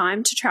get some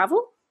time to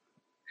travel?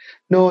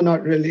 No,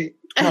 not really.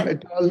 Not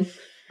at all.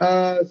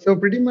 So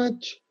pretty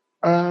much,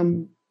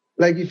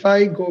 like, if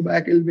I go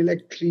back, it'll be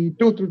like 2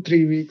 to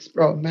 3 weeks,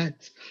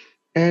 max.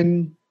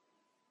 And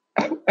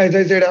as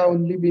I said, I've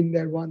only been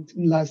there once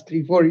in the last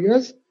 3-4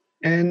 years.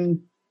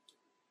 And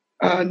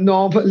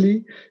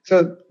normally,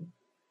 so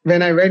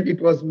when I went,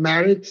 it was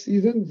marriage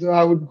season. So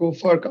I would go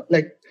for a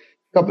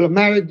couple of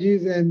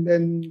marriages, and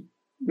then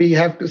I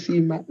have to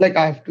see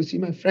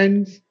my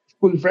friends,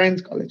 school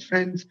friends, college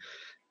friends.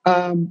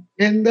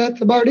 And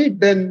that's about it.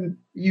 Then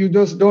you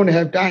just don't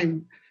have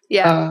time.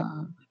 Yeah.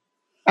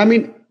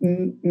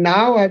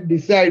 Now I've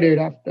decided,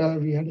 after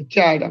we had a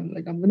chat, I'm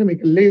going to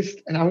make a list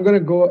and I'm going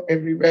to go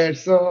everywhere.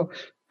 So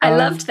I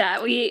loved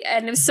that.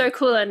 And it was so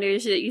cool,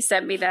 Anuj, that you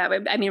sent me that.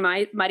 I mean,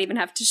 I might even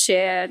have to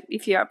share,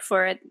 if you're up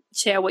for it,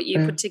 share what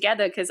you put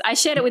together, because I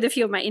shared it with a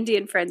few of my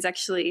Indian friends,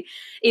 actually,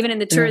 even in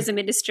the tourism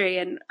industry,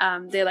 and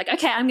they're like,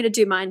 okay, I'm going to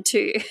do mine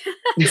too.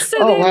 So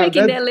they're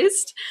making their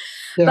list.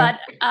 Yeah. But,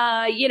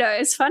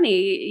 it's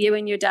funny, you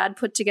and your dad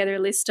put together a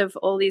list of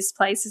all these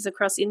places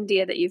across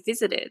India that you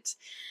visited.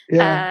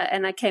 Yeah.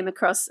 And I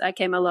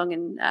came along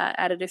and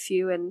added a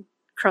few and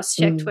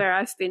cross-checked where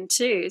I've been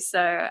too.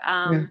 So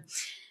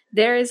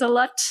there is a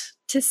lot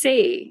to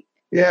see.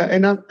 Yeah,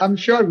 and I'm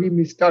sure we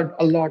missed out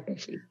a lot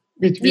of it,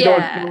 which we don't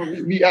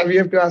know. We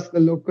have to ask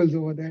the locals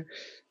over there.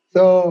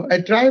 So I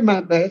try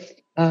my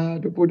best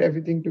to put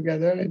everything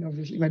together, and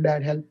obviously my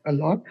dad helped a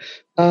lot.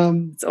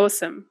 It's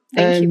awesome.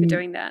 Thank you for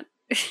doing that.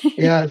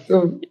 Yeah,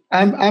 so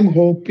I'm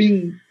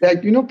hoping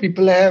that,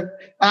 people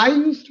I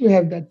used to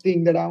have that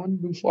thing that I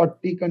want to do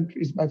 40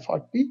 countries by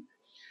 40.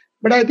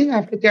 But I think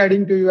after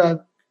chatting to you,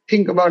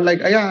 think about like,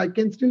 yeah, I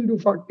can still do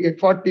 40 at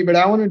 40, but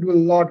I want to do a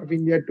lot of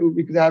India too,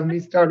 because I've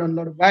missed out on a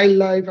lot of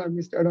wildlife. I've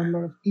missed out on a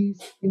lot of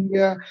East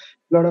India,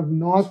 a lot of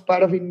North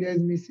part of India is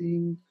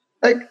missing.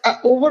 Like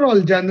overall,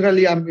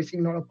 generally, I'm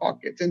missing a lot of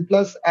pockets. And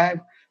plus,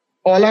 I've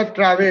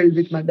traveled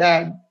with my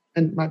dad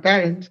and my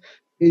parents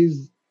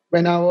is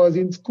when I was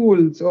in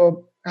school.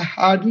 So I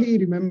hardly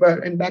remember.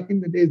 And back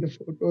in the days, the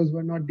photos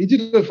were not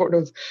digital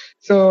photos.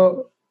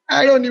 So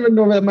I don't even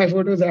know where my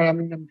photos are. I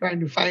mean, I'm trying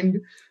to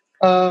find.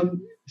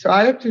 So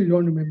I actually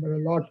don't remember a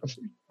lot of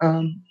it.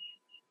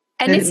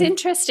 And it's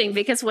interesting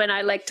because when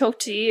I like talk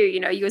to you,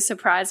 you were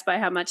surprised by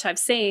how much I've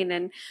seen.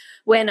 And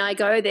when I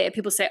go there,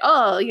 people say,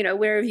 oh,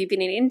 where have you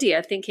been in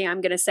India? Thinking I'm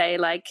going to say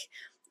like,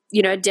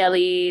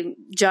 Delhi,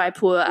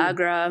 Jaipur,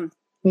 Agra,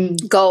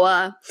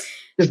 Goa.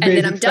 And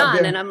then I'm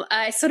done. Yeah. And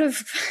I sort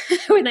of,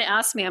 when they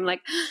ask me, I'm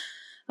like,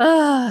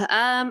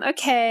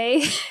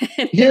 okay.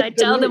 And I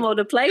tell them all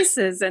the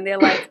places and they're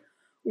like,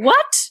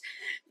 what?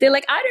 They're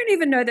like, I don't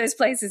even know those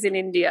places in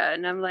India.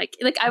 And I'm like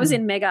I was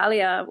in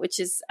Meghalaya, which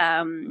is,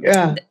 and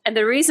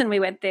the reason we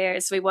went there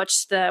is we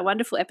watched the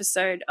wonderful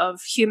episode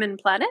of Human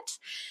Planet.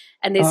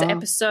 And there's an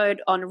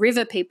episode on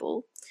river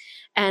people.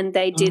 And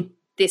they did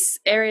this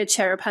area,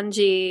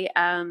 Cherrapunji,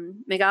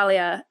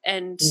 Meghalaya.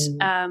 And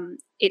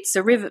it's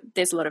a river.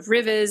 There's a lot of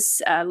rivers,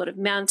 a lot of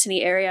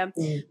mountainy area.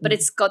 But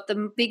it's got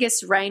the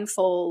biggest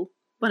rainfall,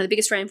 one of the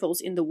biggest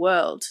rainfalls in the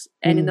world.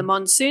 And in the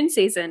monsoon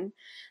season,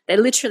 they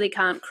literally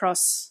can't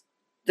cross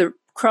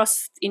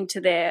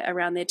into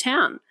around their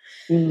town.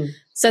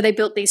 So they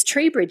built these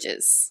tree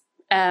bridges,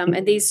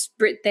 and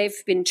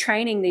they've been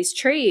training these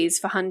trees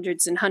for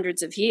hundreds and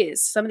hundreds of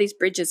years. Some of these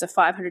bridges are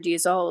 500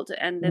 years old,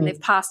 and then they've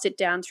passed it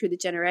down through the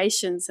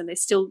generations, and they're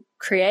still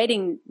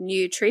creating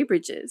new tree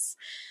bridges.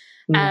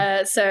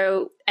 And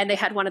they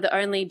had one of the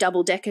only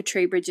double-decker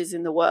tree bridges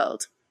in the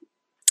world.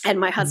 And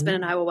my husband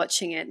and I were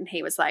watching it, and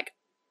he was like,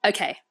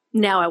 okay,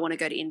 now I want to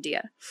go to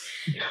India.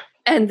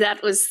 And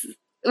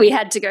we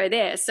had to go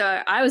there.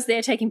 So I was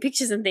there taking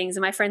pictures and things,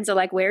 and my friends are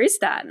like, where is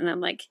that? And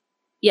I'm like,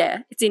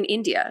 yeah, it's in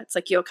India. It's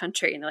like your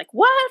country. And they're like,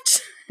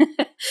 what?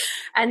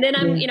 And then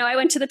I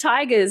went to the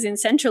tigers in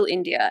central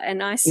India,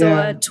 and I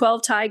saw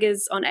 12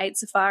 tigers on 8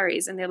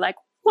 safaris. And they're like,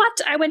 what?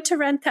 I went to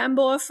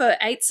Ranthambore for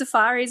 8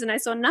 safaris and I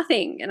saw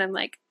nothing. And I'm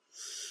like,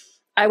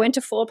 I went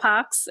to 4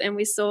 parks and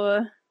we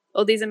saw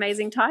all these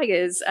amazing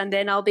tigers. And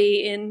then I'll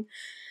be in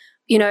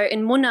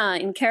Munnar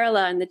in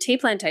Kerala and the tea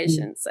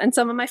plantations. And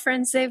some of my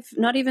friends, they've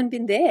not even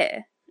been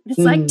there. It's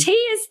like, tea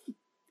is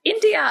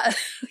India.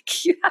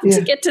 You have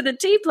to get to the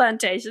tea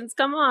plantations.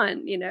 Come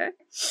on,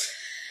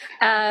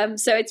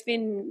 So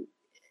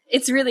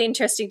it's really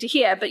interesting to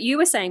hear. But you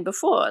were saying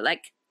before,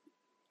 like,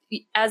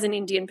 as an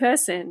Indian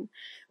person,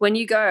 when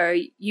you go,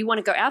 you want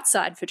to go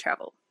outside for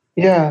travel.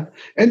 Yeah.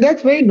 And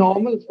that's very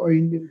normal for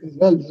Indians as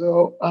well.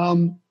 So,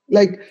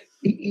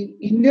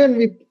 Indian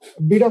with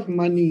a bit of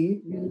money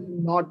will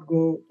not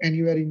go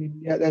anywhere in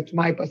India. That's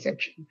my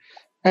perception.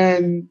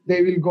 And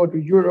they will go to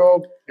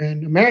Europe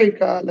and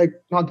America, like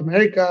North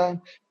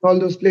America, all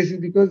those places,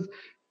 because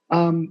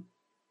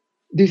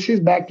this is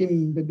back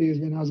in the days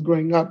when I was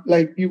growing up.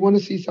 Like, you want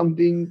to see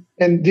something,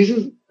 and this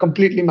is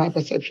completely my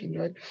perception,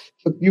 right?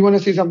 So you want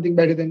to see something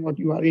better than what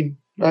you are in,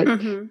 right?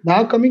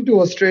 Now coming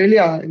to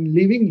Australia and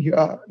living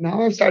here,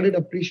 now I've started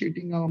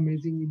appreciating how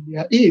amazing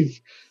India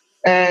is.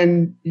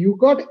 And you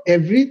got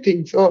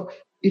everything. So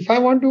if I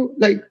want to,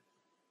 like,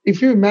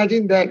 if you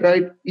imagine that,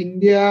 right,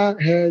 India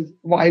has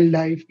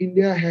wildlife,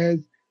 India has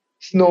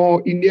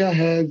snow, India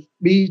has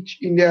beach,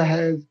 India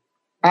has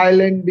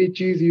island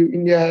beaches,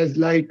 India has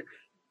like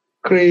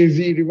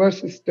crazy river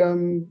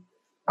system.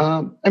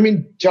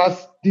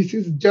 This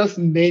is just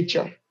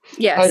nature.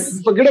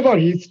 Yes. Forget about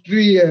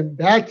history, and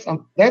that's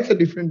a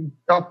different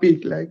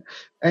topic.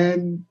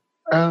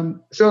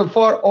 So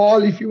for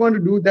all, if you want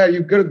to do that,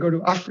 you've got to go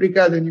to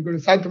Africa, then you go to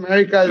South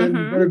America, then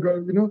you've got to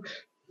go,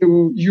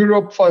 to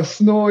Europe for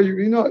snow.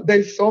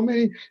 There's so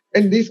many,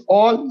 and this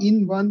all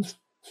in one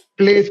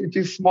place, which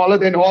is smaller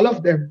than all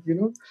of them,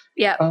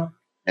 Yeah.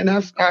 And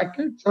I've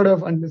started sort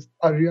of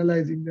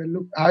realizing that,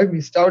 look, I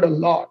missed out a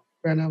lot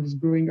when I was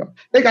growing up.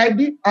 Like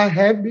I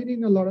have been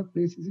in a lot of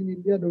places in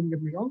India, don't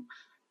get me wrong.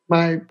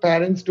 My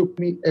parents took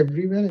me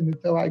everywhere, and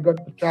that's how I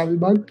got the travel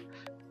bug.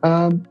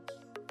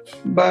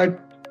 But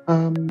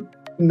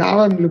now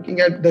I'm looking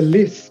at the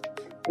list,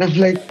 and I'm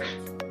like,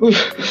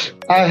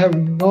 I have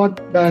not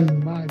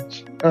done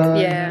much.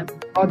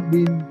 Not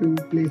been to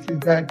places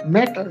that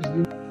matters.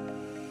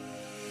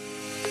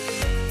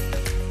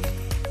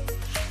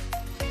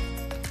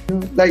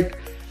 Like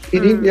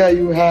in India,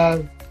 you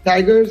have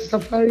tiger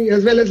safari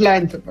as well as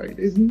lion safari.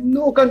 There's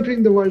no country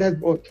in the world has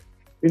both.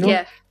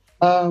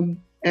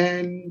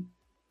 And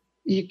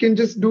you can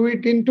just do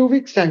it in 2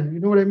 weeks' time.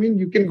 You know what I mean?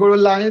 You can go to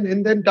lion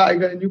and then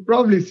tiger, and you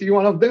probably see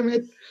one of them.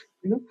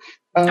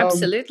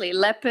 Absolutely.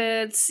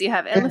 Leopards, you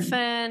have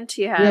elephant,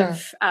 you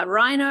have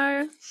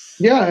rhino.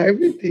 Yeah,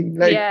 everything.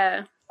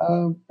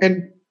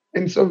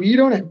 And so we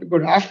don't have to go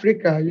to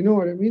Africa. You know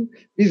what I mean?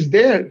 It's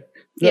there.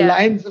 The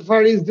lion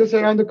safari is just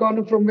around the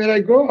corner from where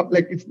I grew up.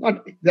 Like, it's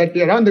not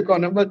exactly around the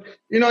corner, but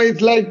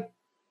it's like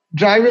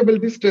drivable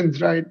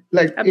distance, right?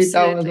 Like Absolutely. 8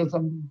 hours or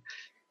something,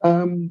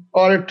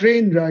 or a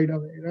train ride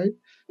away, right?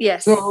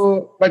 Yes.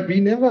 So, but we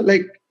never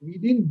we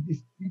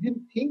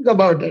didn't think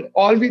about that.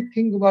 All we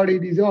think about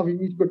it is, we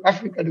need to go to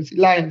Africa to see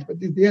lions, but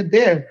they are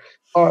there,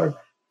 or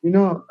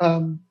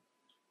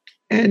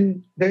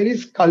and there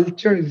is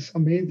culture is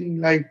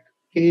amazing, like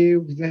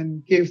caves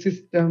and cave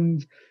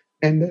systems,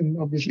 and then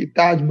obviously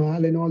Taj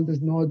Mahal and all this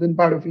northern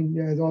part of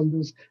India has all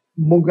those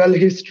Mughal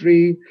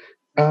history.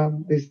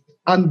 This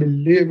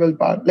unbelievable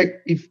part.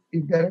 Like if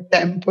there are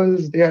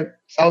temples, they are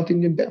South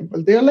Indian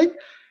temples. They are like,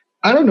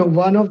 I don't know,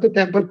 one of the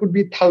temple could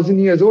be 1,000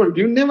 years old.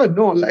 You never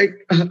know.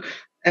 Like,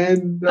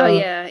 and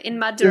in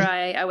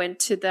Madurai, I went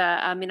to the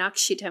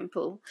Meenakshi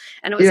temple,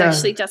 and it was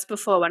actually just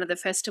before one of the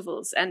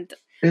festivals, and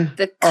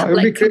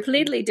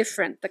completely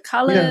different. The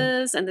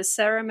colors and the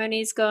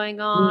ceremonies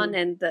going on,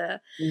 and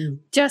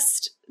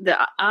just the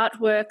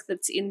artwork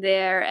that's in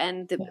there,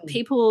 and the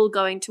people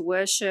going to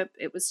worship.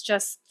 It was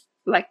just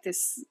like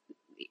this.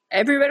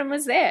 Everyone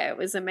was there. It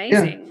was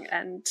amazing,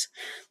 and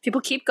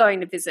people keep going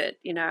to visit.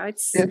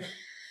 It's. Yeah.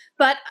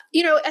 But,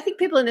 I think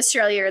people in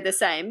Australia are the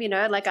same,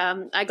 like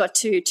I got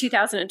to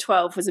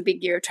 2012 was a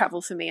big year of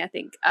travel for me, I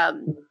think.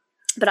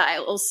 But I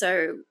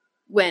also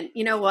went,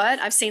 you know what?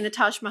 I've seen the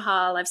Taj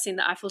Mahal. I've seen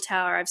the Eiffel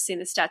Tower. I've seen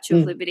the Statue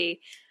of Liberty.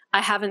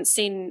 I haven't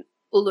seen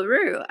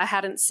Uluru. I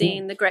hadn't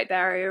seen the Great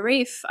Barrier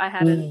Reef. I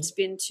hadn't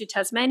been to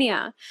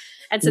Tasmania.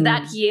 And so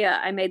that year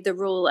I made the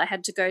rule I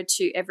had to go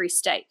to every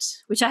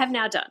state, which I have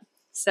now done.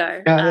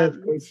 So,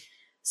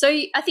 so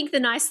I think the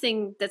nice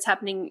thing that's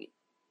happening,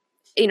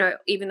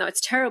 even though it's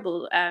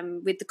terrible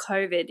with the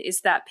COVID, is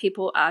that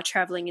people are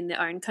traveling in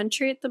their own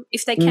country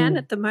if they can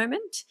at the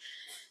moment.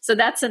 So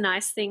that's a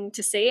nice thing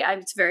to see.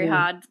 It's very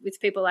hard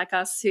with people like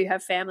us who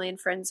have family and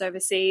friends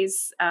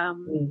overseas.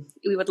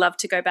 We would love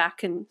to go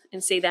back and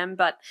see them,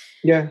 but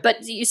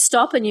you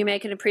stop and you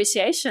make an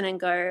appreciation and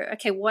go,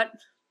 okay, what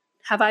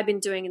have I been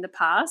doing in the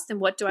past,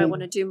 and what do I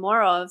want to do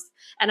more of?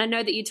 And I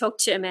know that you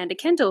talked to Amanda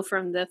Kendall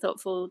from the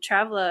Thoughtful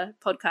Traveller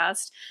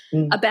podcast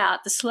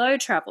about the slow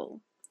travel.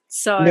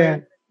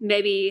 So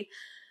maybe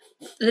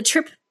the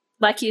trip,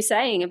 like you're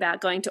saying,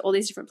 about going to all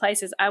these different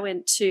places, I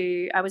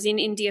was in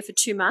India for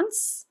 2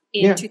 months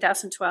in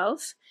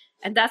 2012.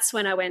 And that's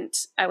when I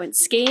went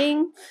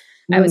skiing.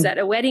 I was at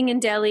a wedding in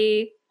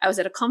Delhi. I was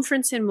at a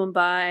conference in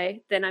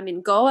Mumbai. Then I'm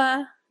in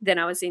Goa. Then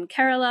I was in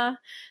Kerala.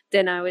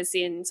 Then I'm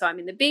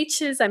in the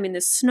beaches. I'm in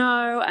the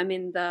snow.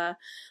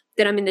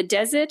 Then I'm in the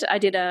desert. I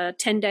did a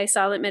 10-day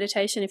silent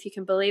meditation, if you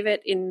can believe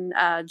it, in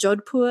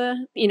Jodhpur,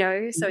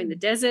 so in the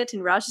desert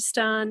in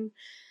Rajasthan.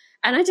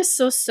 And I just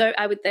saw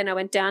I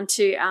went down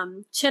to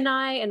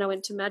Chennai, and I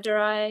went to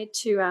Madurai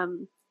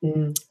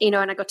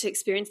and I got to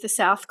experience the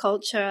South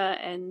culture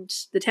and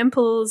the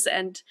temples.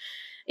 And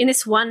in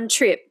this one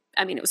trip,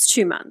 it was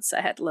 2 months.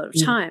 I had a lot of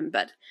time,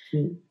 but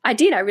I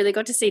really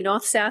got to see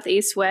north, south,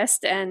 east,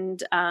 west,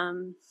 and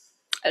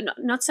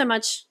not so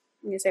much,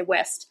 I'm going to say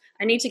west.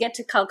 I need to get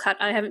to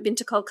Calcutta. I haven't been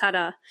to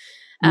Kolkata.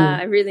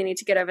 I really need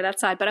to get over that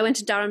side. But I went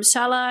to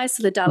Dharamshala. I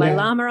saw the Dalai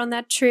Lama on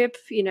that trip.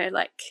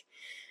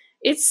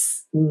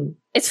 It's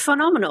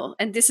phenomenal.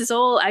 And this is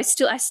all, I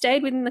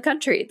stayed within the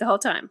country the whole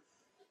time.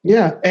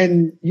 Yeah,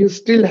 and you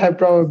still have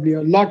probably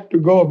a lot to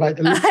go by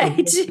the looks of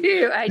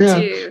it. I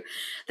do.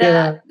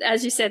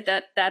 As you said,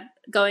 that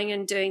going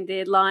and doing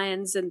the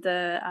lions and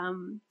the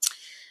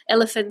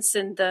elephants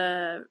and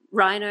the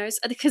rhinos,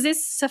 because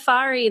there's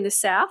safari in the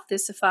south,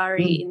 there's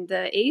safari in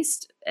the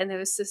east, and there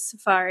was a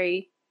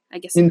safari, I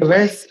guess, in the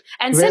west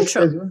and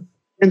central. Well.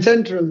 And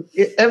central,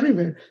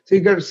 everywhere. So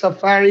you got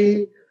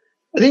safari,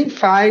 I think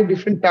 5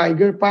 different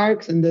tiger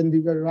parks, and then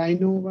you got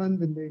rhino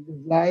ones, and there's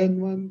lion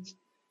ones.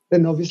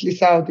 Then obviously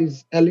south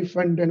is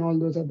elephant and all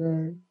those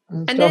other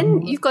and stuff.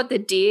 Then you've got the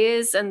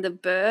deers and the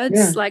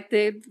birds, like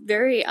they're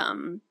very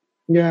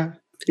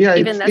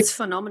even that's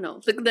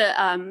phenomenal. Look,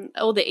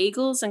 all the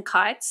eagles and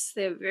kites,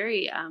 they're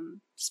very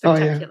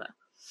spectacular.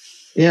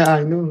 Yeah,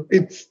 I know.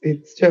 It's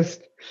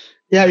just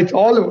it's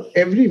all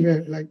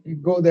everywhere. Like you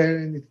go there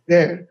and it's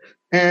there.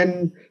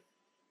 And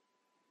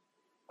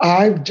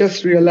I've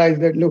just realized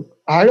that, look,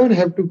 I don't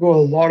have to go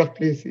a lot of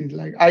places.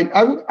 Like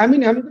I'm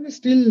going to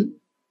still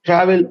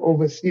travel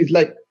overseas,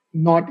 like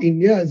not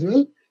India as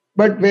well.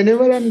 But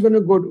whenever I'm going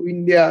to go to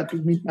India to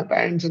meet my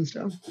parents and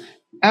stuff,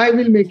 I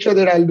will make sure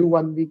that I'll do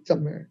 1 week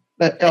somewhere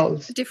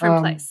else. A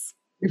different place.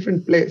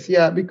 Different place,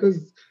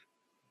 because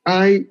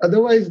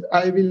otherwise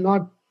I will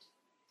not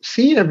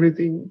see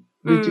everything,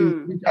 which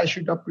I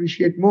should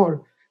appreciate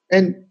more.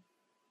 And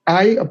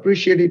I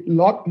appreciate it a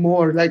lot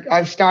more. Like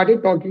I've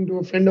started talking to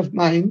a friend of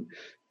mine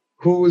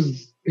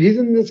he's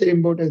in the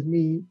same boat as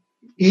me.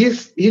 He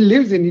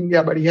lives in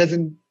India, but he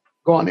hasn't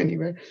gone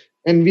anywhere.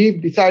 And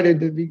we've decided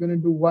that we're going to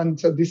do one.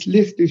 So this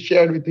list is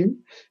shared with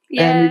him.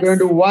 Yes. And we're going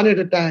to do one at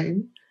a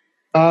time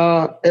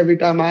every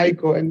time I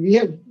go. And we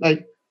have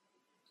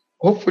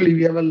hopefully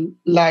we have a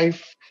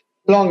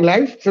long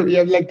life. So we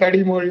have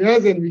 30 more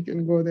years and we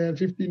can go there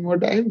 15 more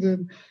times.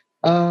 And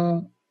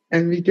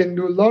and we can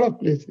do a lot of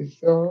places.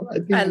 So I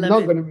think I'm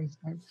not going to miss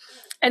that.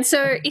 And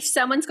so if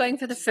someone's going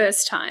for the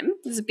first time,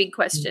 this is a big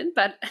question,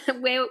 but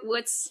where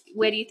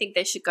do you think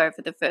they should go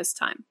for the first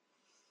time?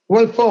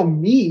 Well, for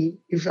me,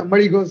 if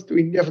somebody goes to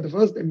India for the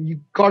first time,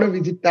 you got to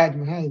visit Taj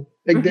Mahal.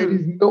 Like there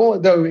is no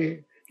other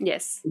way to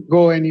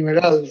go anywhere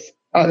else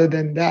other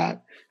than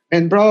that.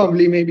 And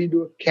probably maybe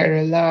do a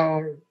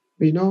Kerala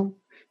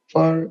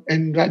or,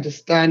 in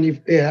Rajasthan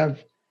if they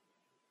have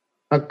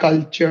a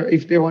culture,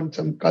 if they want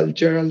some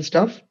cultural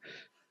stuff.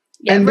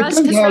 Yeah, and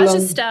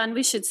Rajasthan,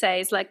 we should say,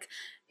 is like,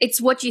 it's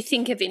what you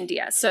think of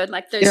India. So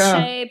like those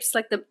shapes,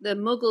 like the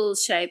Mughal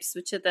shapes,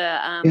 which are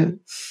the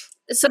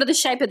sort of the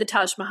shape of the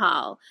Taj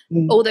Mahal,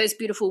 all those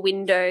beautiful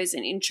windows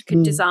and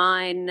intricate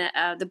design,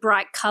 the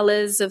bright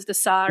colours of the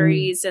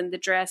saris and the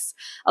dress,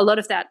 a lot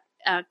of that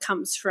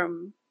comes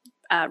from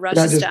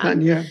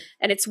Rajasthan.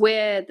 And it's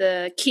where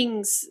the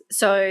kings,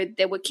 so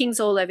there were kings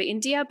all over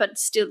India, but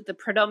still the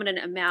predominant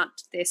amount,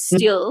 there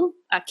still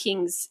are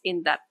kings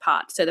in that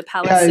part. So the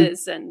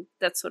palaces and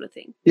that sort of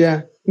thing.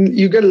 Yeah.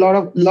 You get a lot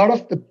of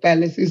the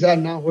palaces are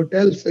now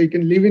hotels, so you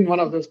can live in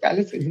one of those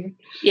palaces.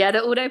 Yeah,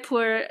 the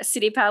Udaipur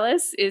City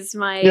Palace is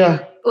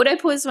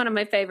Udaipur is one of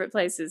my favorite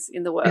places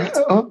in the world.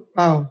 Yeah. Oh,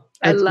 wow.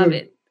 I love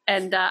it.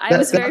 And I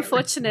was very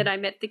fortunate I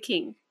met the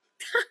king.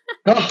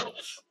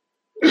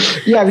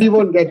 Yeah, we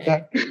won't get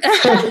that.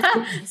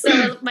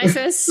 So my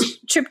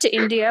first trip to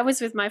India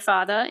was with my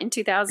father in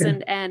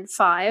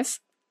 2005.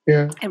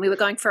 Yeah. And we were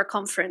going for a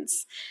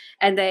conference,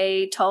 and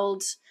they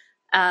told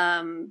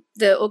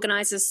the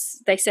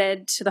organizers, they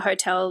said to the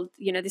hotel,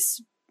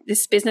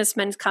 this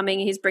businessman's coming,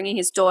 he's bringing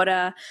his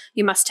daughter,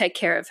 you must take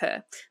care of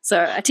her.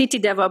 So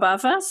Atiti Devo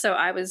Bhava, so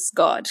I was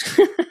God.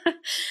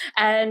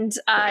 And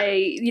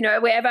I,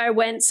 wherever I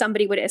went,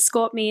 somebody would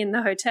escort me in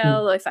the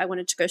hotel, or if I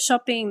wanted to go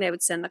shopping, they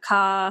would send the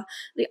car.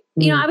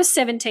 I was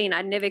 17.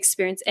 I'd never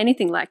experienced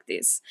anything like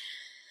this.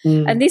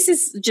 And this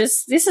is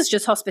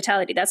just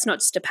hospitality. That's not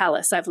just a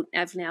palace,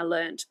 I've now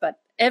learned. But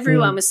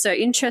everyone was so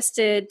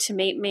interested to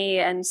meet me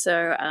and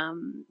so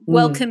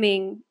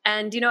welcoming.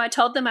 And, I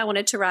told them I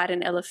wanted to ride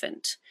an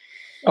elephant.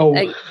 Oh.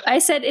 I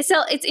said,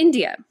 it's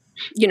India.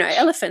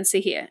 Elephants are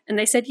here. And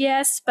they said,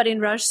 yes, but in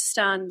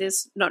Rajasthan,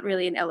 there's not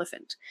really an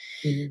elephant.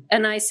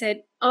 And I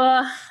said,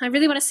 I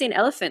really want to see an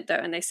elephant, though.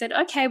 And they said,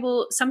 okay,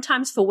 well,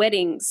 sometimes for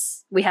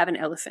weddings, we have an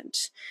elephant.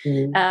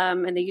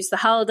 And they use the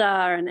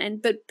haldar,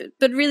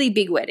 but really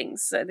big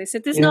weddings. So they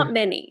said, there's not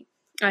many.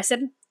 They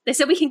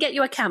said, we can get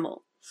you a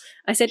camel.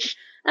 I said,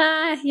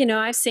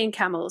 I've seen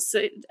camels.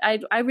 So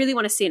I really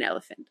want to see an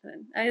elephant.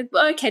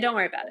 Okay, don't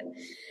worry about it.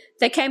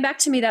 They came back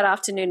to me that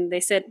afternoon and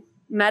they said,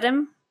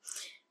 Madam,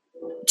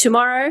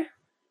 tomorrow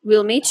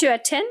we'll meet you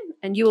at 10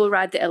 and you will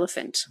ride the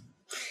elephant.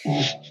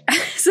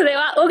 So they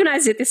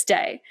organized it this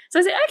day. So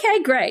I said,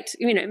 okay, great.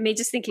 Me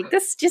just thinking,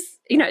 there's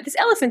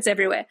elephants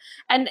everywhere.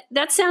 And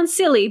that sounds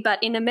silly,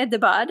 but in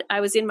Ahmedabad, I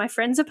was in my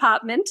friend's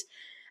apartment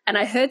and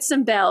I heard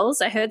some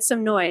bells. I heard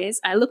some noise.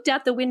 I looked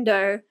out the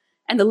window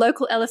and the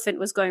local elephant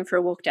was going for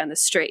a walk down the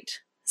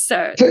street.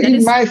 So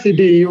in my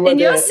city, you were in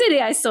your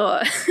city, I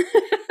saw.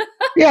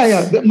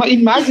 Yeah.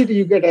 In my city,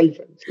 you get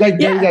elephants. Like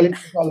there is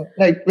elephants all around.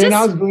 Like when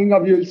I was growing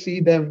up, you'll see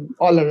them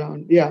all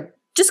around. Yeah.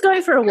 Just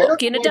going for a walk,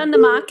 down the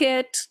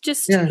market.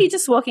 He's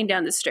just walking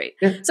down the street.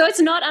 Yeah. So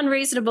it's not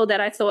unreasonable that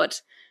I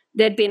thought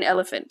there'd be an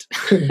elephant.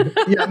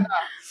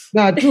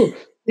 True.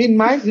 In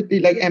my city,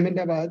 like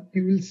Ahmedabad,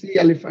 you will see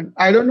elephant.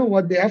 I don't know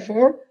what they are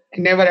for. I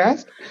never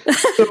asked.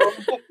 So,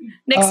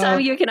 next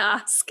time you can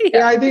ask.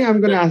 Yeah, I think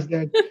I'm going to ask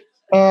that.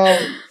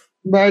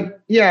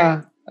 But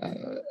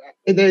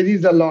there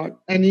is a lot.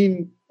 I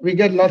mean, we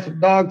get lots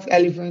of dogs,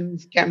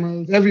 elephants,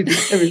 camels,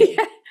 everything.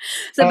 Yeah.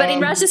 So, but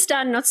in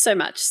Rajasthan, not so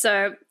much.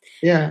 So,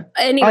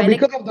 anyway,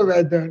 because of the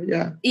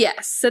weather,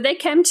 Yes. So they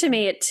came to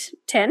me at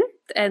 10,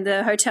 and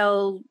the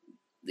hotel,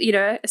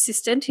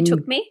 assistant, he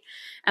took me,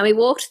 and we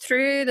walked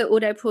through the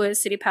Udaipur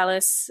City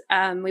Palace.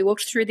 We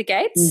walked through the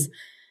gates.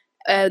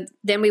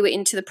 Then we were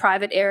into the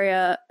private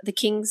area, the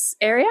king's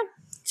area.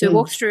 So we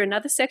walked through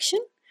another section,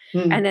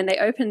 and then they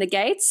opened the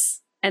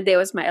gates, and there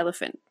was my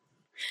elephant.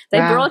 They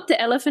brought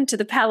the elephant to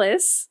the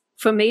palace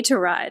for me to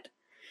ride.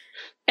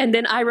 And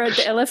then I rode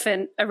the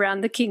elephant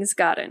around the king's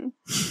garden.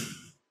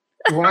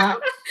 Wow.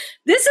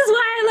 This is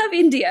why I love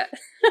India.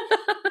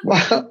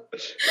 Wow.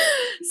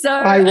 So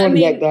I won't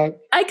get that.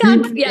 I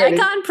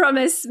can't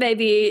promise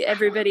maybe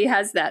everybody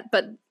has that,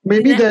 but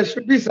maybe there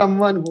should be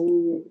someone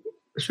who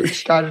should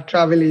start a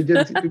travel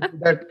agency to do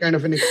that kind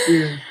of an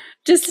experience.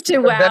 Just to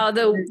wow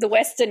the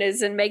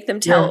Westerners and make them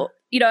tell,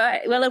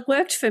 it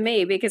worked for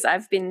me because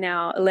I've been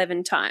now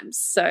 11 times.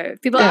 So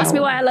people ask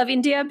me why I love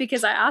India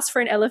because I ask for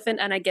an elephant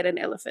and I get an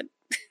elephant.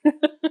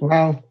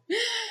 Wow.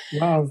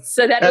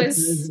 So that's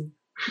was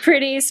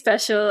pretty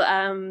special.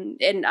 And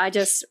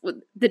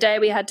the day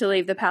we had to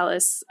leave the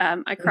palace,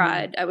 I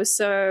cried. I was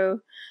so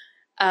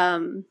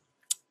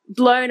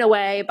blown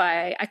away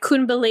I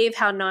couldn't believe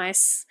how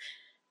nice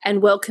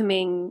and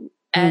welcoming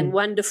and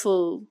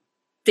wonderful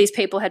these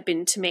people had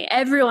been to me.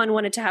 Everyone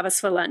wanted to have us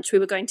for lunch. We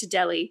were going to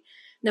Delhi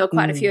There were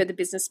quite a few of the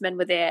businessmen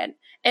were there, and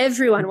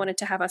everyone wanted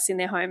to have us in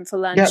their home for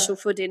lunch or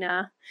for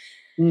dinner.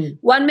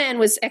 One man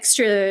was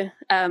extra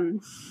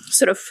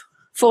sort of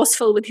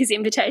forceful with his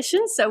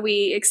invitation, so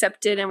we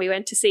accepted and we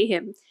went to see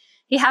him.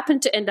 He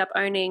happened to end up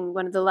owning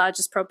one of the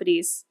largest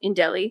properties in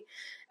Delhi,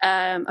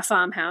 a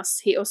farmhouse.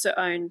 He also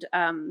owned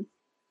a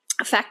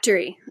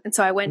factory, and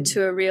so I went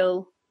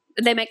to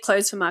they make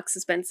clothes for Marks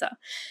and Spencer.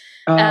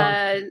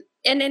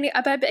 And then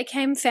I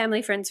became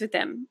family friends with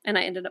them, and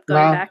I ended up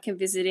going back and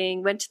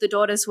visiting, went to the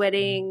daughter's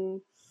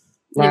wedding,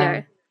 you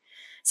know.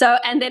 So,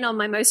 and then on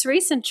my most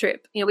recent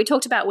trip, we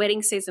talked about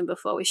wedding season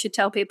before. We should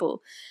tell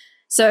people.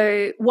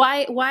 So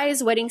why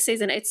is wedding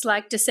season? It's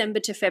like December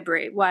to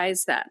February. Why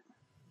is that?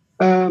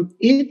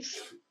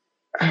 It's,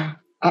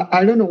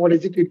 I don't know what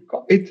is it.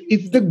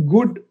 It's the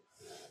good,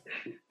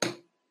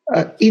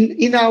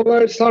 in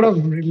our sort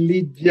of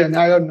religion,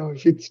 I don't know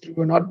if it's true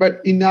or not, but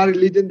in our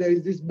religion, there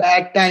is this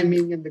bad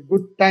timing and the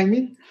good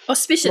timing.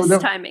 Auspicious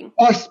timing.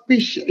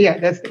 Auspicious, yeah,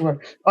 that's the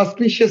word.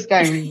 Auspicious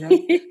timing.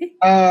 Right?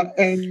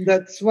 And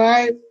that's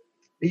why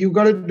you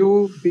got to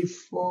do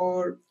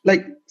before,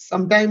 like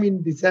sometime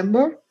in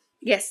December.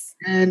 Yes.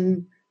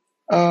 And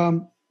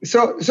so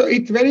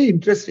it's very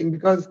interesting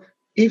because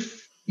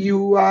if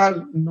you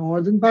are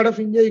northern part of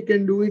India, you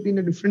can do it in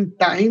a different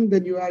time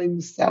than you are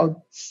in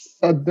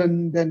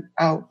southern than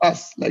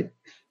us. Like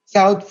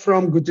south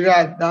from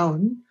Gujarat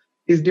down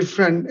is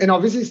different. And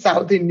obviously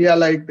South India,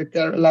 like the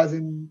Keralas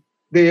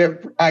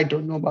I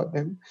don't know about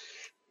them.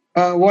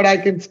 What I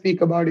can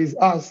speak about is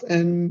us.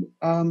 And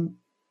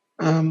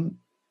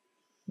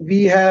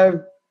we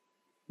have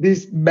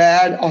this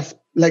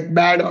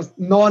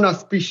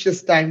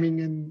non-auspicious timing,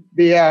 and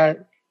they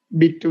are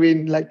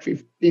between like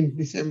 15th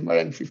December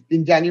and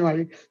 15th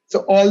January. So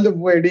all the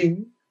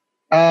weddings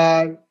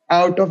are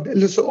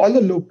so all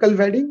the local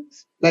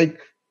weddings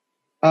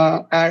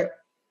are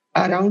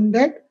around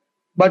that.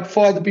 But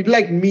for the people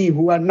like me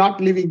who are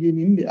not living in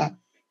India,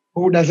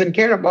 who doesn't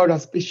care about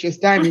auspicious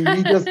timing,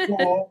 we just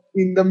go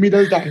in the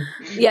middle time.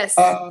 Yes.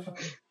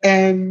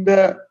 And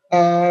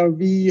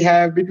we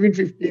have between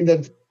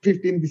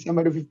 15th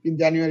December to 15th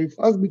January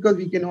first, because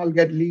we can all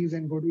get leaves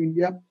and go to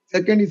India.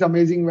 Second is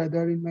amazing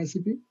weather in my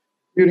city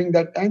during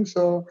that time.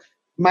 So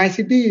my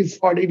city is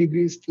 40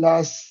 degrees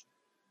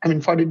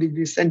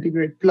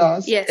centigrade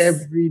plus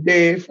every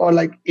day for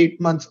like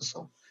 8 months or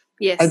so.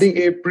 Yes. I think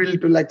April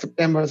to like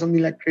September,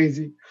 something like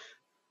crazy.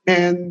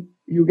 And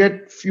you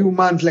get few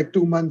months, like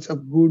 2 months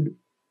of good,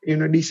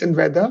 decent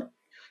weather.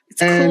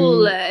 It's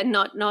cool,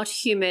 not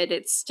humid.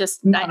 It's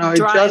just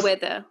dry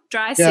weather,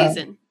 dry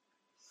season.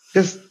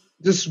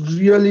 Just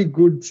really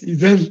good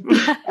season.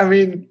 I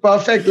mean,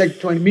 perfect,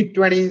 like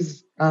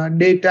mid-20s,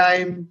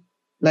 daytime,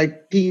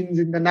 like teens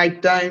in the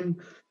nighttime,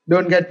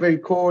 don't get very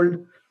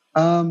cold.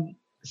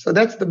 So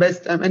that's the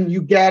best time. And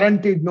you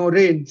guaranteed no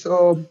rain.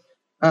 So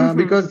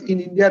because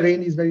in India,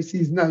 rain is very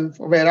seasonal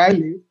for where I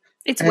live.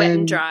 It's wet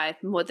and dry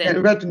more than...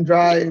 And wet and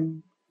dry.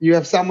 And you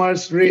have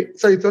summers, rain.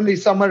 So it's only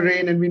summer,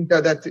 rain, and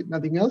winter. That's it,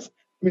 nothing else.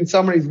 I mean,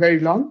 summer is very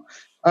long.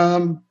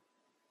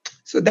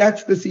 So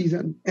that's the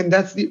season. And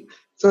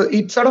so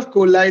it sort of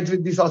collides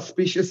with this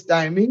auspicious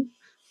timing.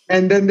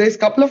 And then there's a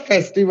couple of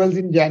festivals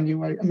in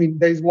January. I mean,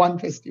 there's one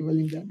festival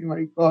in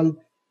January called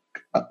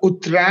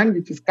Uttarayan,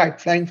 which is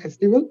kite flying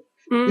festival.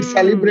 It's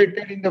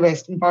celebrated in the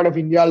western part of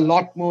India a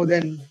lot more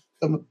than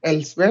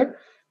elsewhere.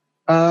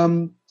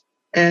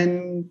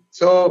 And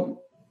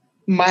so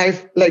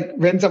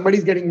when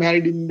somebody's getting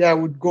married in India, I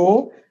would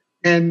go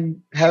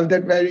and have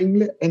that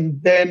wedding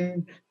and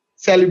then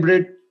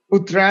celebrate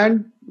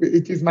Uttarayan,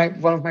 which is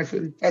one of my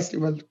favorite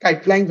festivals,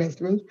 kite flying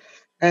festivals,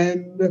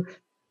 and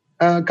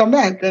come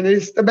back. And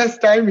it's the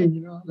best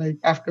timing, like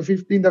after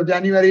 15th of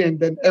January, and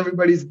then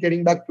everybody's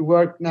getting back to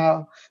work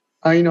now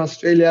in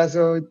Australia.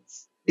 So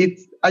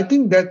I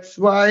think that's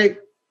why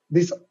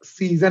this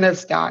season has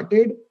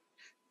started.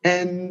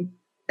 And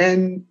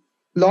a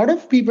lot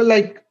of people,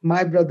 like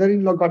my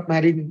brother-in-law got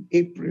married in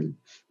April.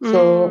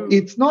 So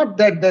it's not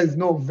that there's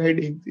no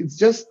weddings. It's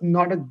just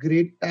not a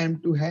great time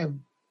to have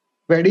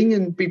wedding.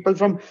 And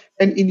and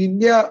in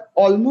India,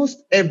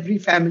 almost every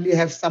family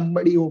has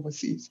somebody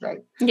overseas,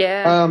 right?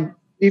 Yeah.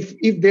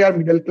 If they are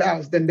middle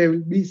class, then there will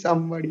be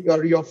somebody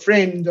or your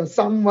friend or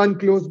someone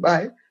close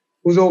by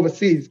who's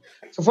overseas.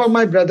 So for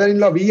my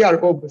brother-in-law, we are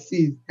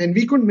overseas and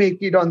we couldn't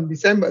make it on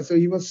December. So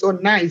he was so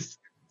nice.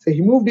 So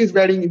he moved his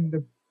wedding in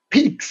the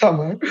peak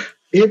summer,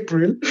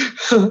 April.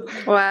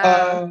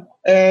 Wow.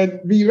 And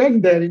we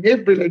went there in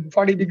April at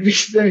 40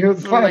 degrees and it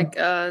was fun. Oh my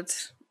God.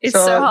 It's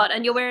so hot.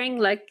 And you're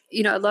wearing a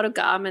lot of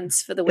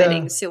garments for the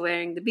weddings. You're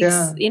wearing the big,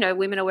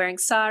 women are wearing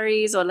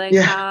saris or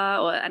lehenga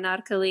or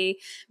anarkali.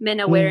 Men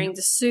are wearing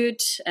the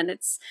suit, and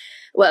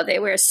they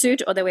wear a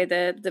suit or they wear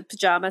the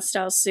pajama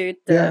style suit,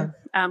 the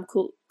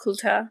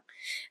kulta.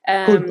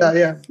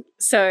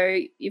 So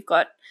you've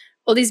got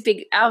all these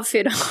big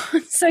outfit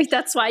on. So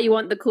that's why you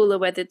want the cooler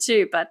weather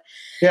too. But,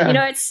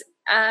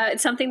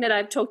 it's something that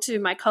I've talked to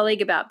my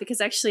colleague about,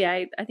 because actually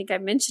I think I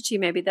mentioned to you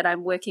maybe that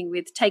I'm working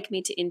with Take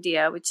Me to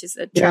India, which is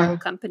a travel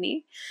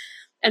company.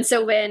 And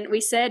so when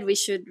we said we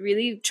should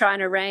really try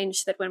and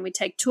arrange that when we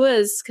take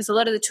tours, because a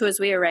lot of the tours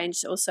we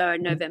arranged also are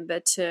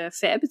November to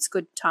Feb, it's a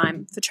good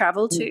time for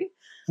travel too,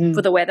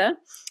 for the weather.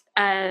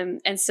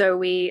 And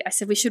so I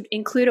said we should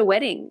include a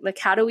wedding. Like,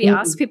 how do we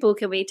ask people,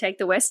 can we take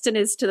the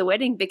Westerners to the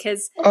wedding?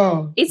 Because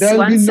it's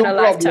once in a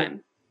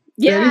lifetime.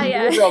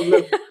 Yeah. No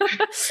problem.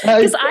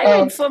 Because I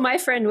went for my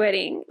friend's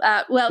wedding.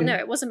 No,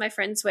 it wasn't my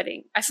friend's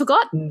wedding. I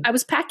forgot. I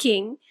was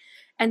packing.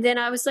 And then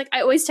I was like,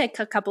 I always take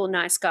a couple of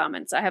nice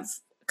garments. I have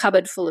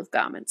cupboard full of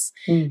garments.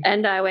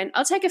 And I went,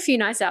 I'll take a few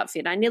nice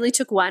outfits. I nearly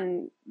took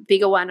one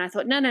bigger one. I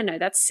thought, no,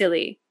 that's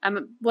silly.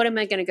 What am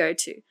I going to go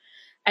to?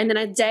 And then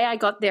the day I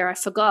got there, I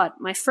forgot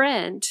my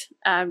friend,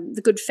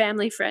 the good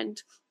family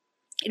friend.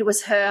 It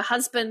was her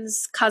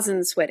husband's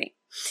cousin's wedding.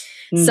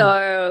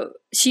 So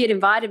she had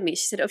invited me.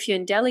 She said, if you're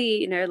in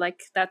Delhi,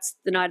 like that's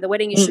the night of the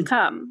wedding, you should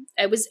come.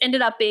 It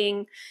ended up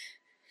being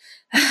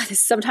there's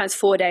sometimes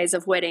 4 days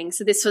of wedding.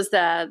 So this was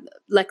the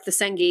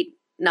Sangeet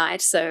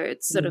night. So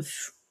it's sort of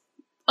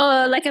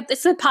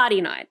it's a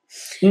party night.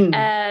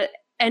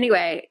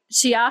 Anyway,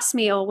 she asked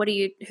me, what are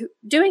you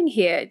doing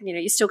here?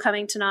 You're still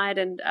coming tonight,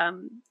 and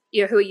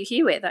who are you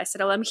here with? I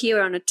said, I'm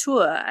here on a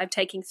tour. I'm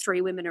taking 3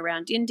 women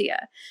around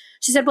India.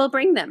 She said, well,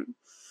 bring them.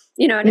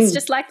 And it's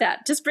just like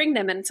that. Just bring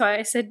them. And so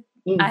I said,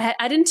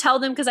 I didn't tell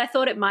them because I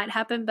thought it might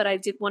happen, but I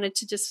wanted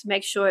to just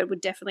make sure it would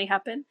definitely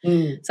happen.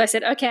 So I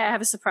said, okay, I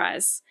have a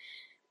surprise.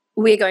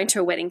 We're going to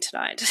a wedding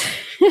tonight,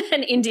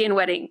 an Indian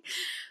wedding,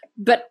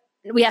 but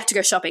we have to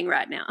go shopping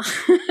right now.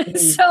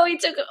 So we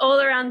took all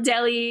around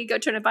Delhi,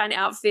 trying to find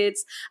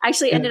outfits. I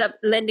actually ended up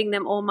lending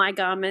them all my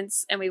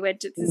garments, and we went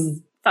to this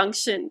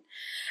function.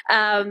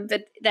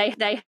 But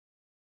they,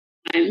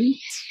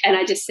 and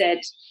I just said,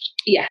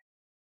 yeah,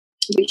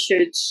 we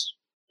should.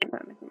 My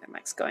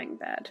mic's going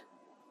bad.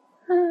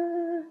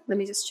 Let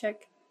me just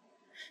check.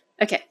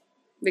 Okay,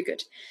 we're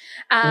good.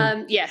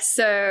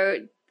 So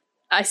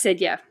I said,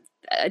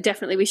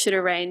 definitely we should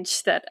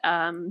arrange that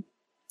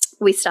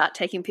we start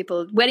taking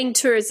people wedding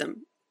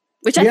tourism,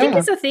 which I think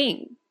is a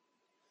thing.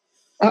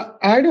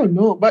 I don't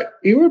know, but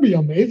it would be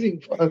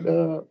amazing for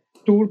the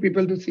tour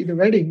people to see the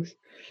weddings,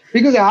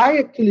 because I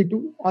actually,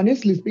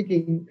 honestly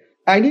speaking,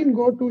 I didn't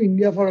go to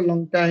India for a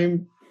long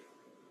time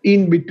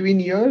in between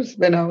years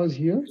when I was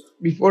here,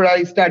 before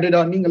I started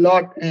earning a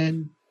lot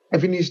and I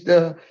finished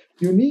the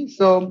uni.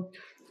 So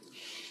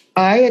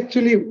I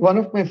actually, one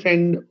of my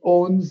friend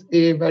owns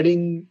a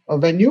wedding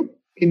venue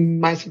in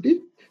my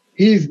city.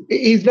 He's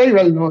very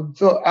well known.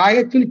 So I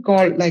actually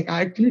told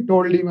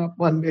him up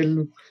one day,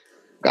 look,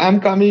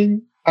 I'm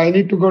coming. I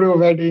need to go to a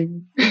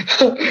wedding.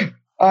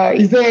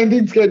 Is there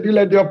anything scheduled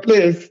at your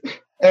place?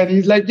 And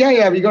he's like,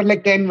 yeah, we got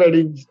like 10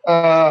 weddings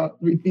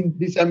within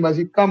December.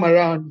 So you come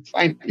around, it's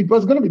fine. It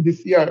was going to be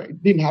this year.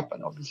 It didn't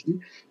happen, obviously.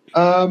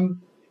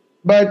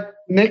 But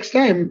next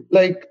time,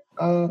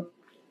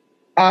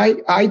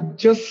 I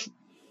just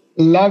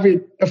love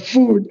it. The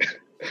food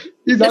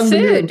is the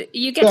unbelievable. food.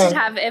 You get to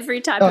have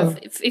every type of,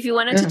 if you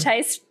wanted to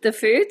taste the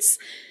foods,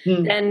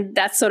 then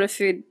that sort of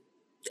food,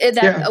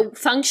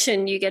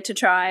 function, you get to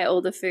try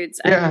all the foods.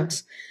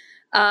 And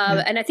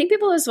I think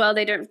people as well,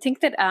 they don't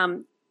think that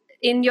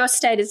in your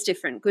state is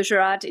different.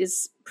 Gujarat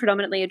is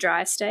predominantly a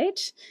dry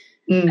state.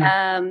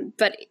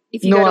 But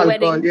if you go to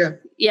weddings,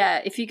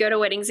 if you go to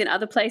weddings in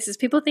other places,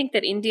 people think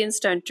that Indians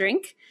don't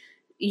drink.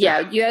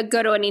 You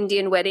go to an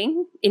Indian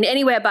wedding in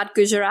anywhere but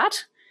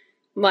Gujarat,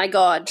 my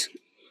God,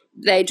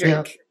 they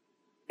drink.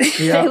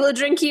 They will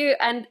drink you,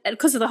 and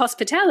because of the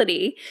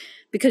hospitality,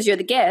 because you're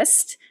the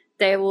guest,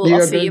 they will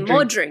offer you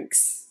more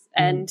drinks.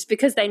 And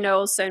because they know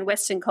also in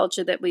Western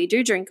culture that we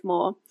do drink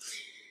more,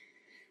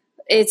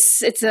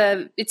 it's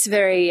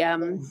very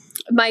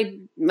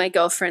my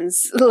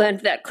girlfriends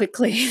learned that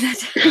quickly.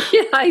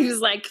 That I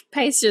was like,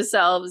 pace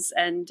yourselves,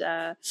 and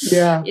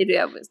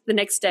the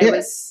next day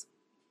was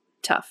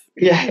tough.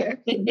 And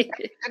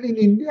in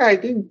India, I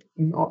think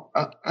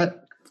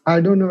I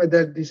don't know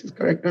whether this is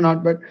correct or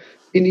not, but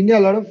in India,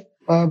 a lot of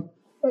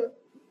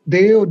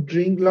they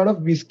drink a lot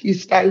of whiskey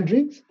style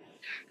drinks.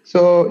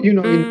 So in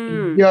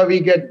India we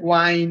get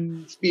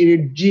wine,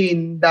 spirit,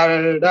 gin,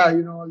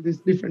 all these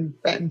different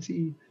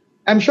fancy.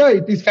 I'm sure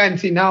it is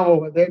fancy now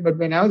over there, but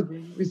when I was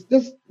going, it's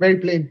just very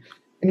plain.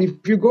 And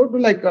if you go to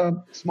like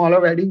a smaller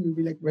wedding, you'll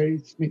be like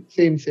very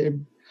same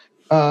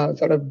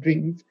sort of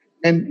drinks,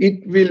 and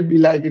it will be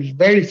like it's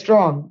very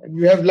strong, and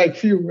you have like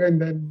few,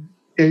 and then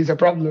there is a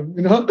problem,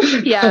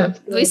 Yeah,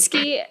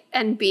 whiskey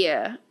and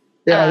beer.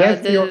 Yeah,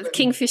 that's the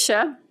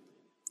Kingfisher.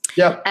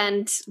 Yeah,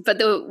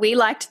 but we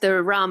liked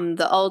the rum,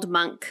 the Old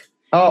Monk.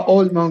 Oh,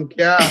 Old Monk,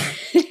 yeah.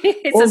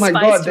 It's my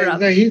God,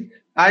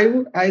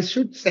 I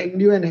should send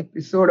you an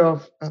episode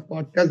of a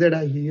podcast that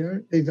I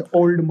hear. There's an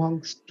Old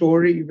Monk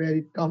story where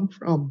it comes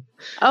from.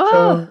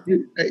 Oh,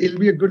 it'll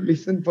be a good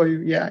listen for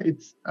you. Yeah,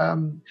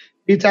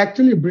 it's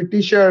actually a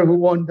Britisher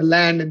who owned the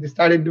land and they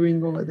started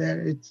doing over there.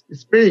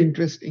 It's pretty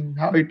interesting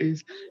how it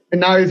is,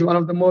 and now it's one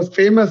of the most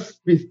famous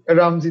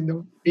rums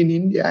in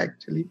India,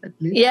 actually, at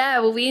least. yeah.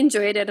 Well, we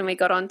enjoyed it and we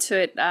got onto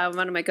it.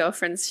 One of my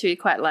girlfriends, she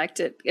quite liked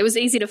it. It was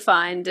easy to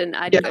find, and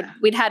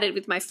we'd had it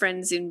with my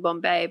friends in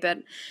Bombay, but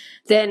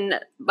then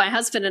my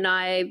husband and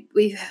I,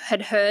 we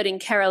had heard in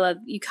Kerala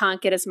you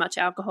can't get as much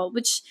alcohol,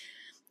 which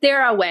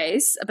there are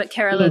ways, but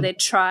Kerala, they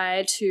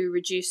try to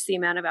reduce the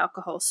amount of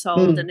alcohol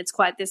sold, and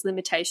there's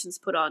limitations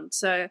put on.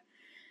 So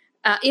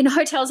in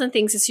hotels and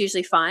things, it's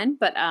usually fine,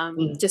 but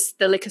just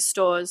the liquor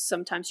stores,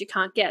 sometimes you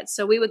can't get.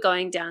 So we were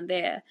going down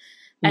there,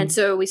 and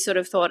so we sort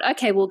of thought,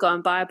 okay, we'll go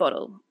and buy a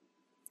bottle.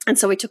 And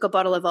so we took a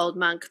bottle of Old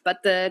Monk,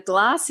 but the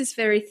glass is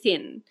very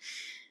thin,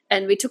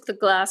 and we took the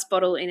glass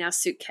bottle in our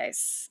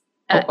suitcase.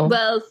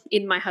 Well,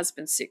 in my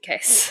husband's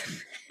suitcase.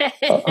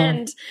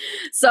 And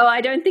so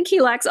I don't think he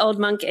likes Old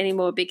Monk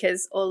anymore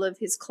because all of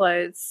his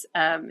clothes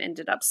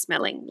ended up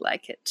smelling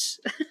like it.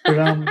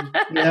 Rum,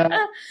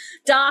 yeah.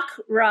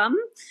 Dark rum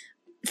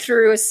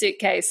through a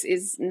suitcase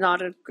is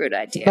not a good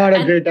idea. Not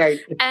a great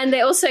idea. And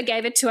they also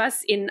gave it to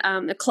us in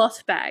a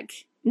cloth bag,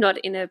 not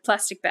in a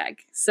plastic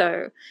bag.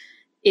 So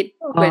it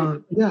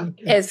went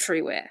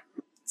everywhere.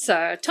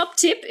 So top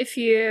tip, if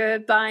you're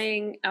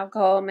buying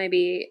alcohol,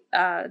 maybe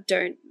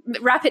don't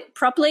wrap it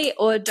properly,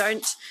 or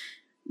don't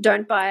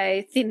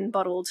buy thin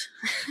bottled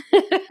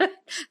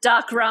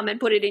dark rum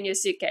and put it in your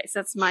suitcase.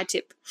 That's my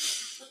tip.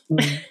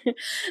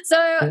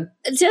 So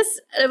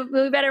just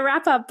we better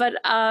wrap up, but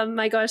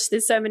my gosh,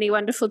 there's so many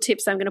wonderful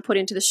tips I'm going to put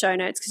into the show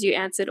notes because you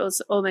answered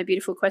all my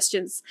beautiful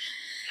questions.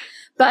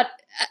 But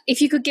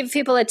if you could give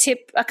people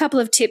a couple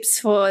of tips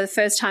for the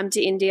first time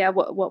to India,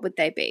 what would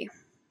they be?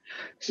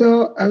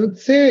 So I would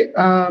say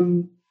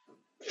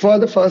for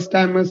the first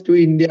timers to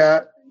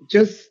India,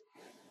 just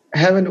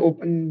have an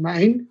open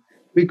mind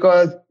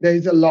because there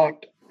is a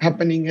lot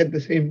happening at the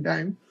same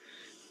time.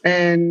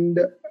 And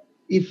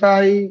if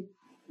I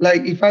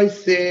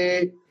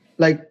say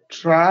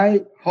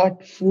try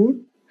hot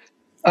food,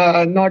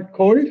 not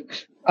cold,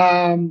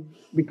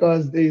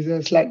 because there is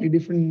a slightly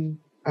different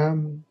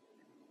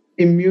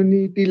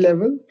immunity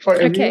level for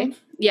everyone. Okay.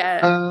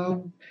 Yeah.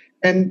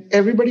 And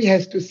everybody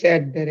has to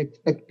set their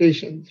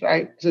expectations,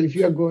 right? So if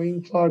you are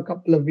going for a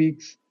couple of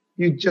weeks,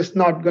 you're just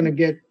not going to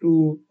get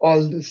to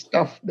all the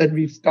stuff that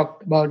we've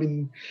talked about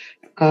in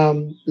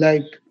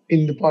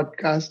the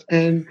podcast.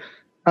 And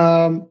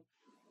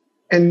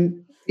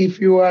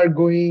if you are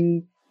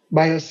going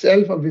by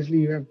yourself, obviously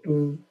you have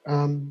to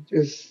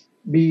just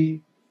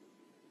be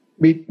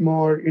a bit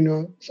more,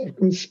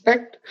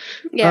 circumspect.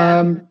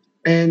 Yeah.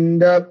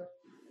 And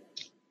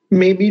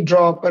maybe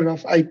draw up a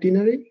rough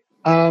itinerary.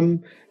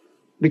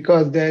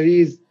 Because there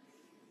is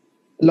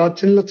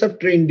lots and lots of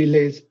train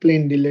delays,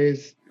 plane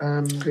delays.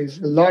 There's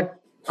a lot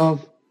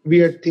of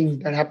weird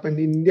things that happen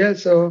in India.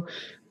 So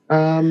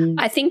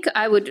I think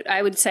I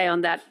would say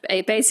on that,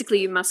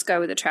 basically you must go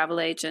with a travel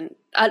agent.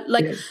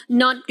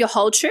 Not your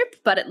whole trip,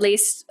 but at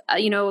least,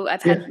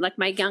 I've had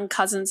my young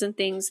cousins and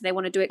things, they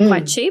want to do it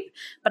quite cheap.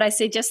 But I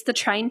say just the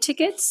train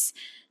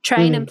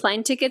and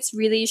plane tickets,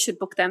 really you should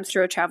book them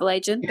through a travel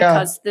agent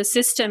because the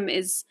system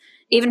is...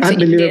 Even for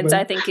Indians,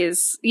 I think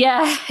it's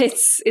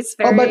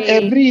very... but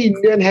every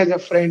Indian has a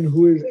friend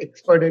who is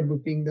expert at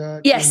booking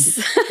the... Yes,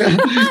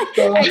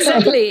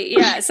 exactly.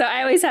 Yeah, so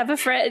I always have a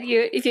friend.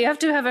 If you have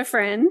to have a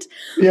friend.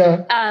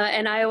 Yeah.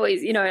 And I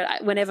always,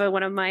 whenever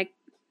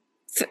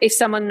if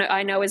someone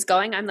I know is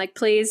going, I'm like,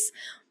 please,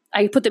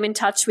 I put them in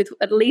touch with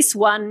at least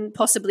one,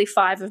 possibly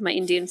 5 of my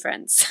Indian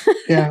friends.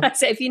 Yeah. I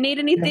say, if you need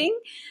anything,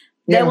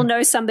 they will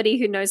know somebody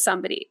who knows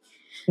somebody.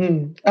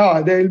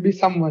 Oh, there will be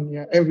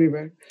someone,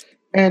 everywhere.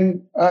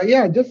 And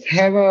just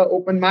have an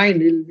open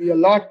mind. It'll be a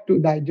lot to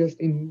digest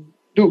in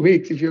 2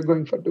 weeks. If you're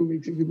going for 2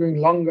 weeks, if you're going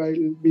longer,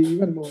 it'll be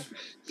even more.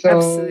 So,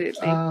 absolutely.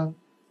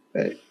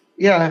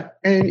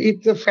 And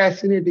it's a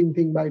fascinating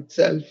thing by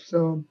itself.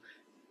 So,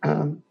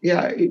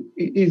 it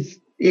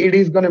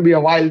is going to be a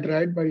wild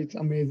ride, but it's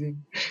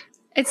amazing.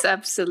 It's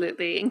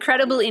absolutely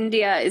incredible.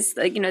 India is,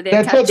 their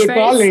That's catchphrase. What they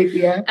call it,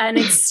 yeah. And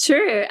it's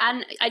true.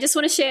 And I just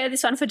want to share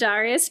this one for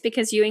Darius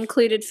because you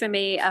included for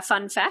me a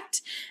fun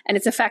fact, and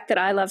it's a fact that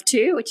I love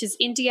too, which is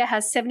India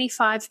has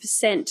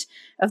 75%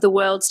 of the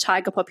world's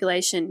tiger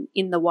population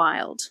in the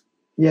wild.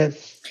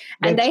 Yes.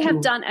 And they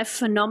have done a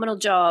phenomenal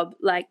job.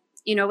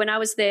 When I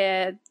was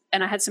there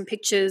and I had some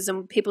pictures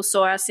and people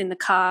saw us in the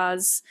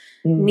cars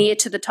near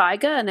to the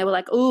tiger and they were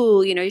like,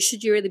 oh,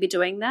 should you really be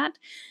doing that?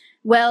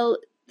 Well,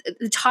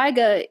 the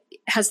tiger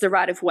has the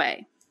right of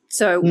way.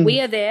 So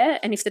we are there,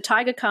 and if the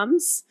tiger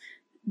comes,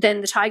 then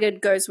the tiger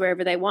goes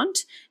wherever they want.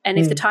 And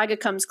if the tiger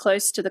comes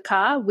close to the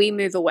car, we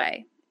move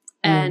away.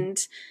 And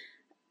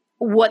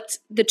what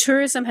the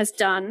tourism has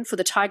done for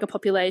the tiger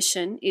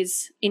population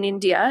in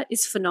India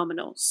is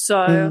phenomenal.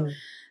 So,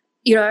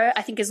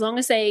 I think as long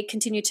as they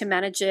continue to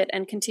manage it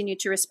and continue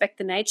to respect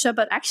the nature,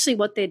 but actually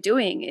what they're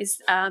doing is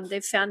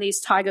they've found these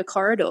tiger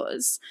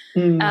corridors.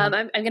 I'm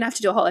going to have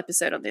to do a whole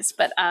episode on this,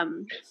 but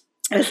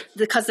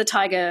because the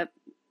tiger,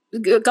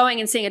 going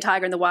and seeing a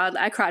tiger in the wild,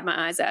 I cried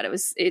my eyes out.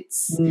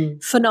 It's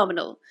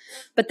phenomenal.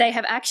 But they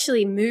have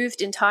actually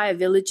moved entire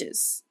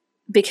villages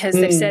because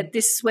they've said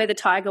this is where the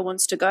tiger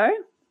wants to go.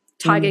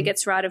 Tiger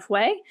gets right of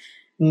way.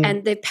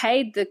 And they've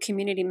paid the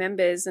community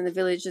members and the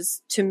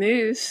villagers to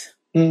move.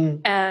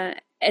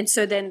 And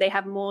so then they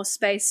have more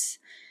space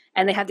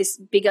and they have this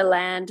bigger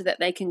land that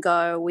they can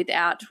go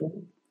without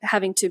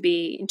having to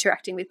be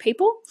interacting with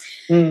people.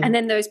 And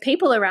then those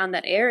people around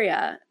that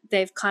area,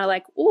 they've kind of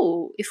like,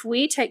 oh, if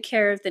we take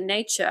care of the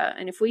nature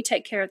and if we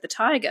take care of the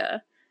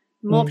tiger,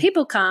 more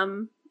people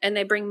come and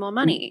they bring more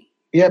money.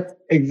 Yep,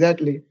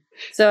 exactly.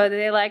 So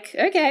they're like,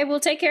 okay, we'll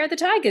take care of the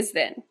tigers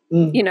then.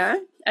 You know,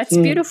 that's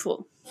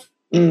beautiful.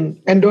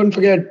 And don't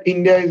forget,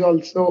 India is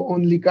also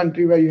only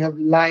country where you have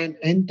lion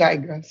and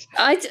tigers.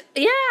 I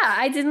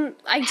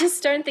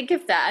just don't think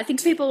of that. I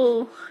think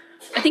people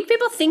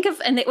think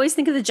of, and they always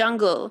think of the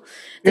jungle,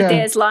 that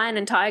there's lion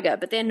and tiger,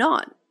 but they're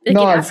not. Like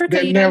in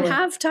Africa, you don't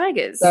have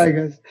tigers.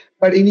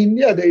 But in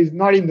India, there is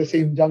not in the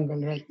same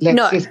jungle, right?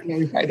 Let's just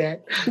clarify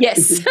that.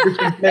 Yes.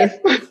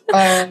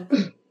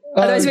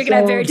 Otherwise, we can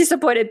have very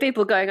disappointed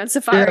people going on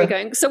safari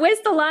going, so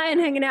where's the lion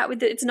hanging out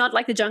with it? It's not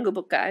like the Jungle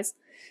Book, guys.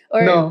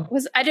 Or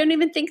I don't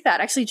even think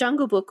that. Actually,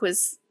 Jungle Book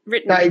was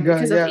written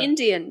because of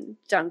Indian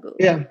jungle.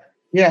 Yeah.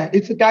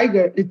 It's a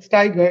tiger. It's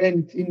tiger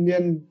and it's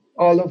Indian,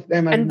 all of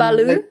them. And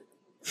Baloo?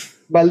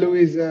 Baloo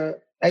is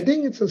I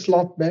think it's a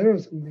sloth bear or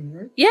something,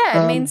 right?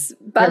 Yeah, it means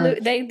Baloo.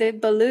 The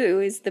Baloo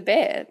is the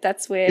bear.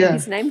 That's where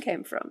his name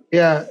came from.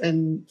 Yeah,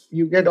 and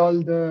you get all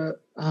the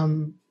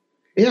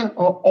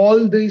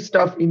all the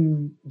stuff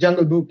in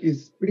Jungle Book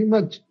is pretty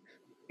much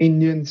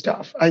Indian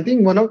stuff. I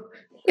think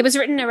it was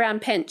written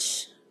around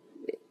Pench.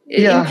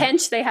 In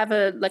Pench, they have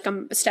a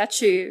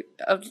statue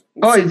of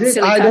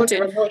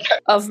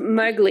of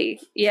Mowgli.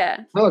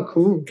 Yeah. Oh,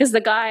 cool. Because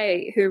the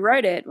guy who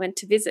wrote it went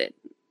to visit,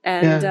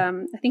 and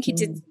I think he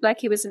did.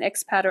 He was an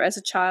expat, or as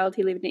a child,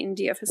 he lived in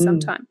India for some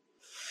time.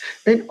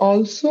 And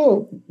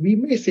also, we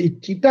may see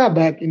cheetah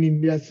back in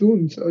India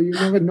soon. So you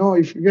never know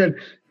if you get.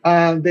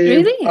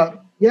 Really?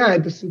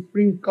 The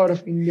Supreme Court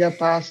of India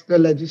passed the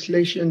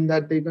legislation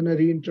that they're going to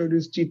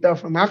reintroduce cheetah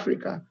from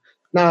Africa.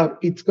 Now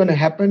it's going to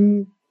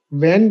happen.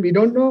 When, we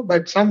don't know,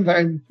 but somewhere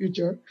in the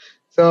future.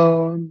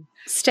 So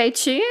stay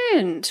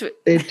tuned.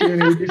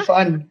 It'll be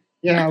fun.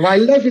 Yeah,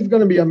 wildlife is going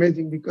to be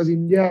amazing because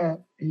India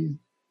is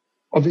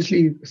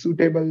obviously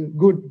suitable,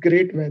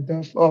 great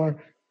weather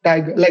for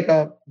tiger, like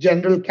a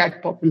general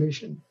cat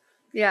population.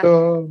 Yeah.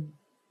 So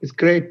it's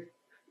great.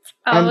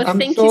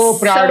 I'm so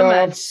proud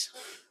of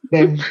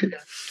them.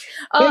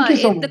 Thank you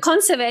so much. The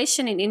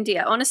conservation in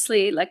India,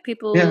 honestly, like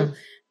people... Yeah.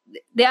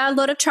 There are a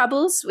lot of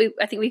troubles.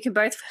 I think we can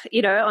both,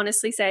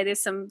 honestly say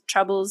there's some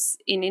troubles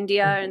in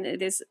India, and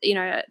there's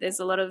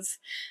a lot of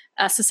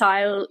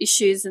societal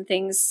issues and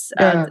things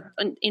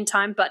in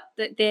time. But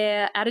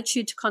their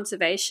attitude to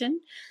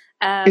conservation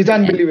is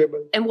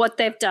unbelievable. And what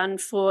they've done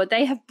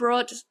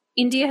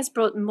India has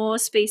brought more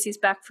species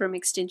back from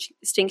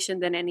extinction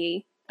than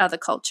any other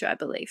culture, I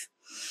believe.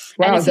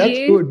 Wow, that's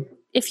good.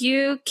 If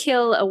you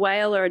kill a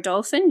whale or a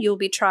dolphin, you'll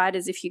be tried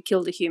as if you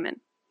killed a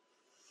human.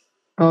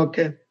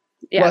 Okay.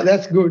 Yeah. Well,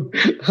 that's good.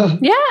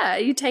 Yeah,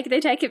 they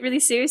take it really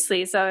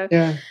seriously. So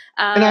and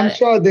I'm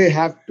sure they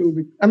have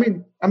to. I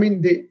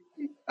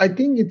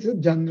think it's a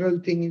general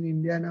thing in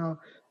India now,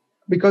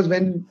 because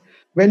when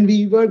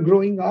we were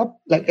growing up,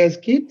 like as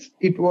kids,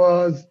 it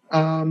was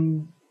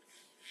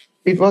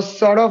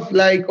sort of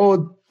like,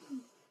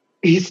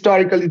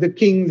 historically the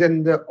kings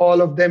and all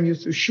of them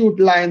used to shoot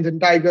lions and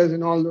tigers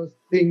and all those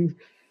things.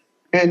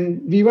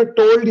 And we were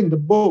told in the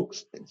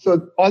books,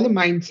 so all the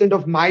mindset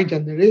of my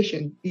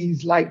generation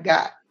is like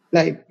that.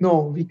 Like,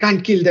 no, we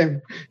can't kill them.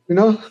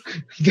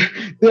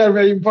 They are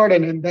very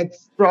important. And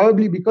that's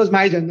probably because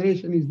my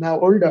generation is now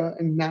older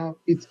and now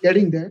it's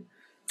getting there.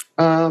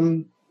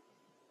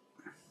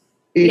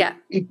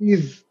 It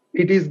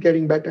is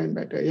getting better and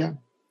better. Yeah.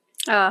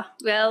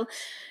 Well,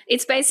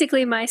 it's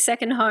basically my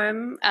second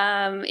home.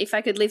 If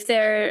I could live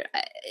there,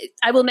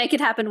 I will make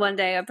it happen one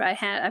day.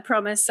 I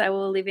promise I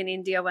will live in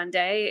India one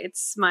day.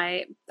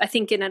 I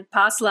think in a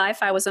past life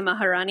I was a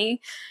Maharani,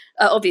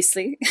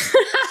 obviously.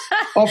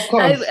 Of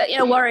course.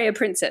 Warrior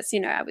princess,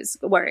 I was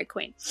a warrior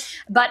queen.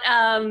 But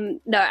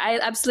no, I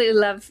absolutely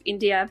love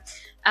India.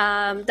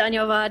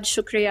 Dhanyavad,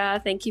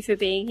 shukriya. Thank you for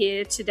being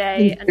here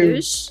today,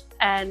 Anush.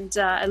 And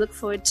I look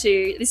forward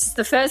to, this is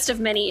the first of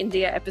many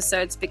India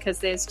episodes because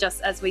there's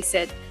just, as we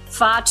said,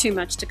 far too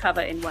much to cover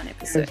in one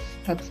episode.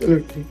 Yes,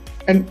 absolutely.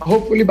 And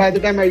hopefully by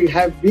the time I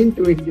have been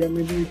to India,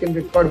 maybe we can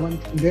record one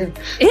from there.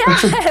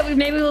 Yeah,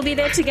 maybe we'll be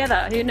there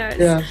together. Who knows?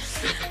 Yeah.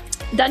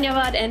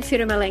 Dhanyavad and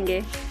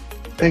Firumalenge.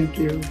 Thank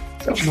you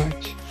so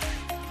much.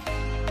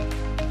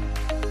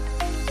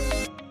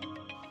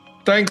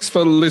 Thanks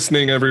for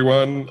listening,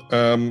 everyone.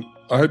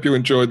 I hope you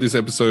enjoyed this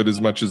episode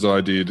as much as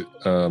I did.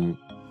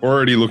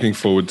 Already looking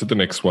forward to the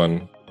next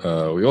one.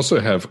 We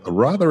also have a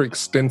rather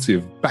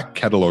extensive back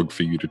catalogue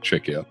for you to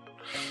check out.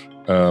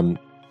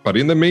 But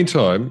in the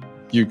meantime,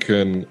 you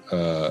can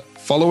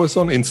follow us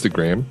on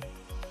Instagram.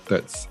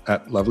 That's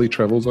at Lovely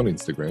Travels on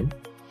Instagram.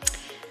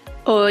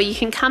 Or you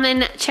can come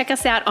and check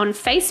us out on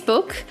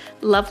Facebook,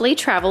 Lovely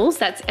Travels.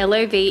 That's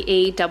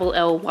LOVELLY.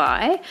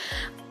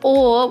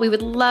 Or we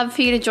would love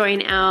for you to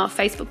join our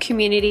Facebook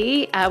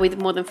community with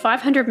more than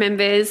 500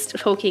 members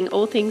talking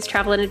all things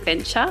travel and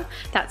adventure.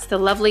 That's the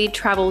Lovely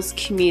Travels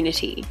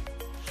community.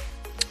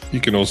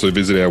 You can also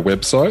visit our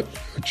website,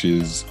 which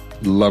is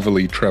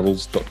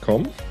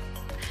lovelytravels.com.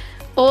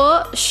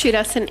 Or shoot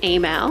us an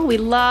email. We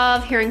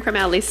love hearing from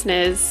our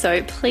listeners,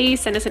 so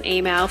please send us an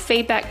email,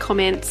 feedback,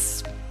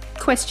 comments,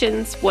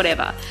 questions,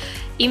 whatever.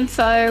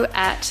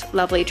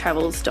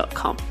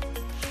 info@lovelytravels.com.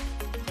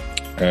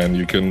 And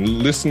you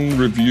can listen,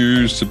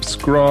 review,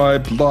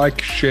 subscribe,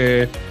 like,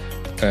 share,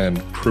 and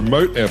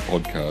promote our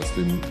podcast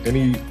in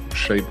any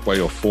shape, way,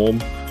 or form.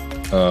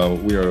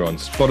 We are on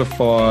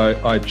Spotify,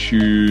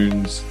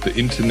 iTunes, the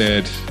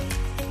internet,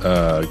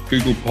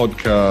 Google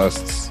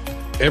Podcasts.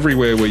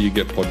 Everywhere where you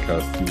get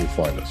podcasts, you will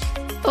find us.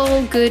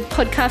 All good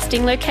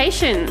podcasting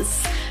locations.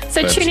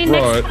 So That's tune in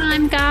right. next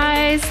time,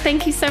 guys.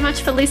 Thank you so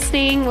much for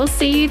listening. We'll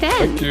see you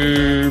then. Thank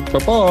you.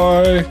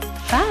 Bye-bye.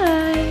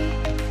 Bye.